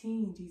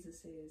 15,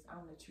 Jesus says,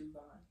 I'm the true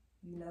vine,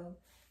 you know?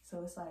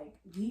 So it's like,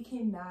 we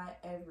cannot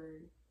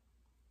ever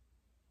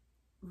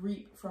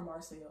reap from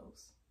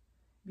ourselves.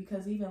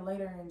 Because even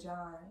later in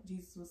John,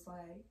 Jesus was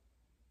like,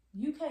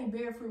 you can't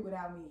bear fruit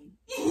without me.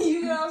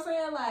 You know what I'm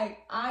saying? Like,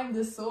 I'm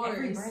the source.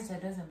 Every branch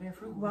that doesn't bear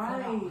fruit.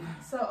 Right.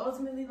 So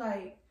ultimately,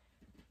 like,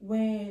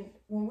 when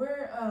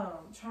we're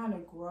trying to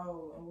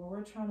grow and when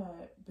we're trying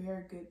to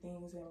bear good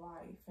things in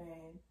life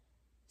and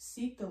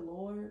seek the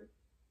Lord,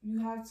 you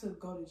have to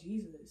go to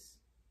Jesus.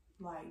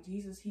 Like,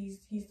 Jesus, he's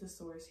the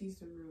source, he's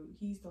the root,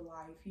 he's the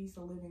life, he's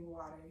the living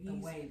water, he's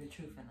the way, the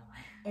truth, and the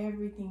life.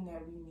 Everything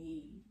that we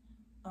need.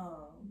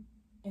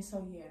 And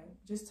so yeah,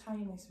 just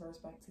tying this verse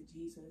back to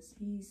Jesus,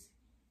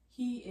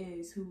 he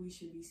is who we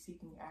should be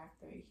seeking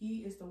after. He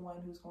is the one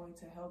who's going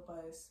to help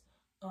us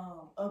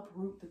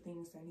uproot the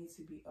things that need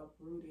to be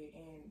uprooted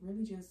and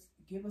really just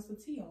give us a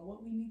tea on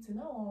what we need to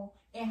know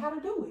and how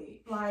to do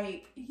it.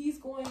 Like,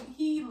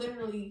 he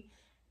literally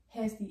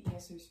has the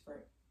answers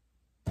for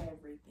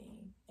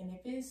everything. And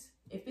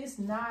if it's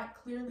not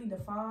clearly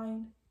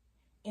defined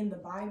in the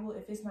Bible,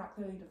 if it's not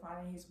clearly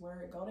defined in his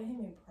word, go to him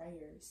in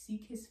prayer,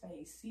 seek his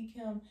face, seek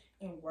him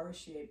in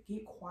worship,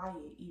 get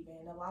quiet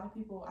even. A lot of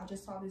people, I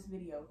just saw this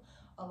video,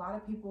 a lot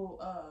of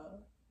people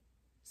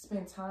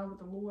spend time with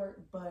the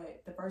Lord,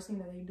 but the first thing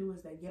that they do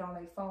is they get on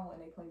their phone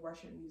and they play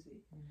worship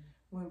music. Mm-hmm.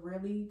 When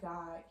really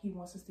God, he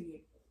wants us to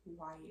get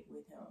quiet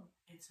with him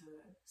and to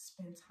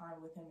spend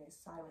time with him in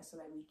silence so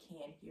that we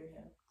can hear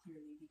him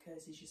clearly,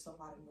 because it's just a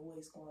lot of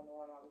noise going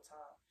on all the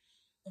time.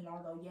 And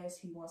although, yes,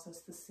 he wants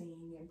us to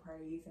sing and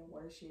praise and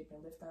worship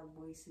and lift our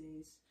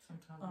voices,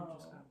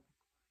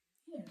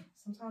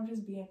 sometimes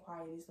just being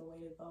quiet is the way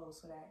to go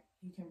so that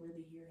you can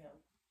really hear him,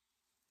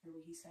 hear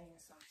what he's saying.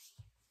 So,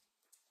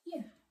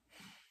 yeah,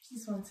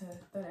 just wanted to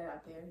throw that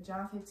out there.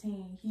 John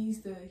 15,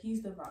 he's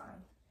the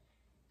vine.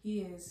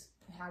 He is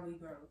how we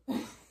grow.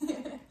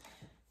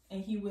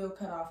 And he will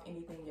cut off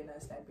anything in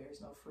us that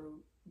bears no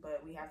fruit,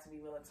 but we have to be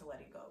willing to let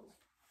it go.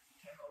 We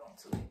can't hold on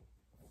to it.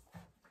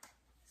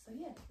 So,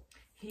 yeah.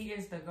 He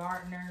is the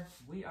gardener.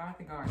 We are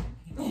the garden.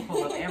 He gonna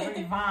pull up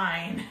every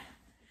vine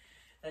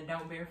that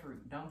don't bear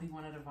fruit. Don't be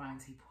one of the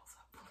vines he pulls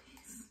up,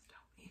 please.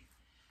 Don't be.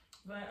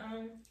 But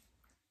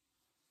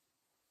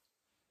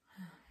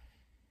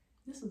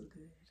this was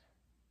good.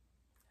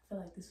 I feel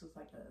like this was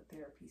like a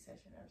therapy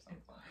session or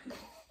something.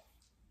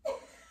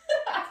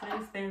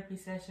 Today's therapy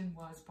session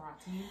was brought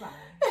to you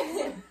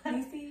by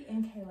Lucy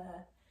and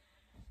Kayla.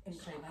 And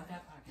Straight Like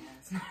That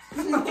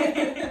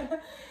podcast.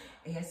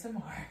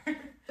 ASMR.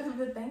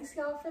 But thanks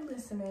y'all for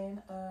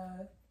listening.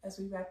 as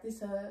we wrap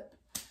this up,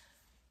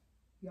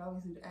 we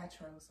always do the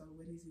outro. So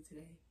what is it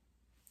today?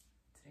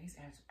 Today's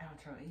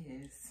outro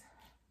is...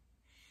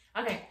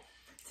 Okay.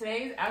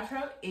 Today's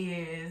outro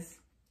is...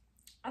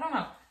 I don't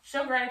know.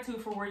 Show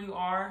gratitude for where you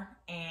are,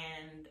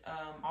 and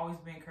always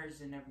be encouraged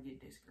to never get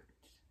discouraged.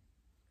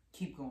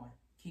 Keep going.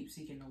 Keep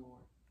seeking the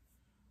Lord.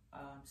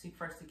 Seek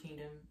first the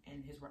kingdom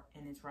and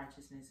its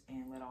righteousness,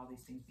 and let all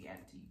these things be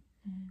added to you.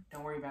 Mm-hmm.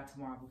 Don't worry about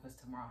tomorrow, because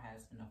tomorrow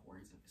has enough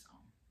worries of its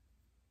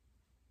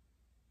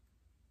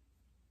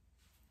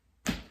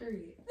own.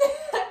 Period.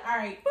 All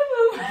right.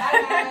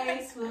 Bye,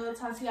 guys. We'll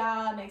talk to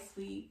y'all next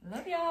week.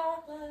 Love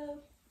y'all. Love.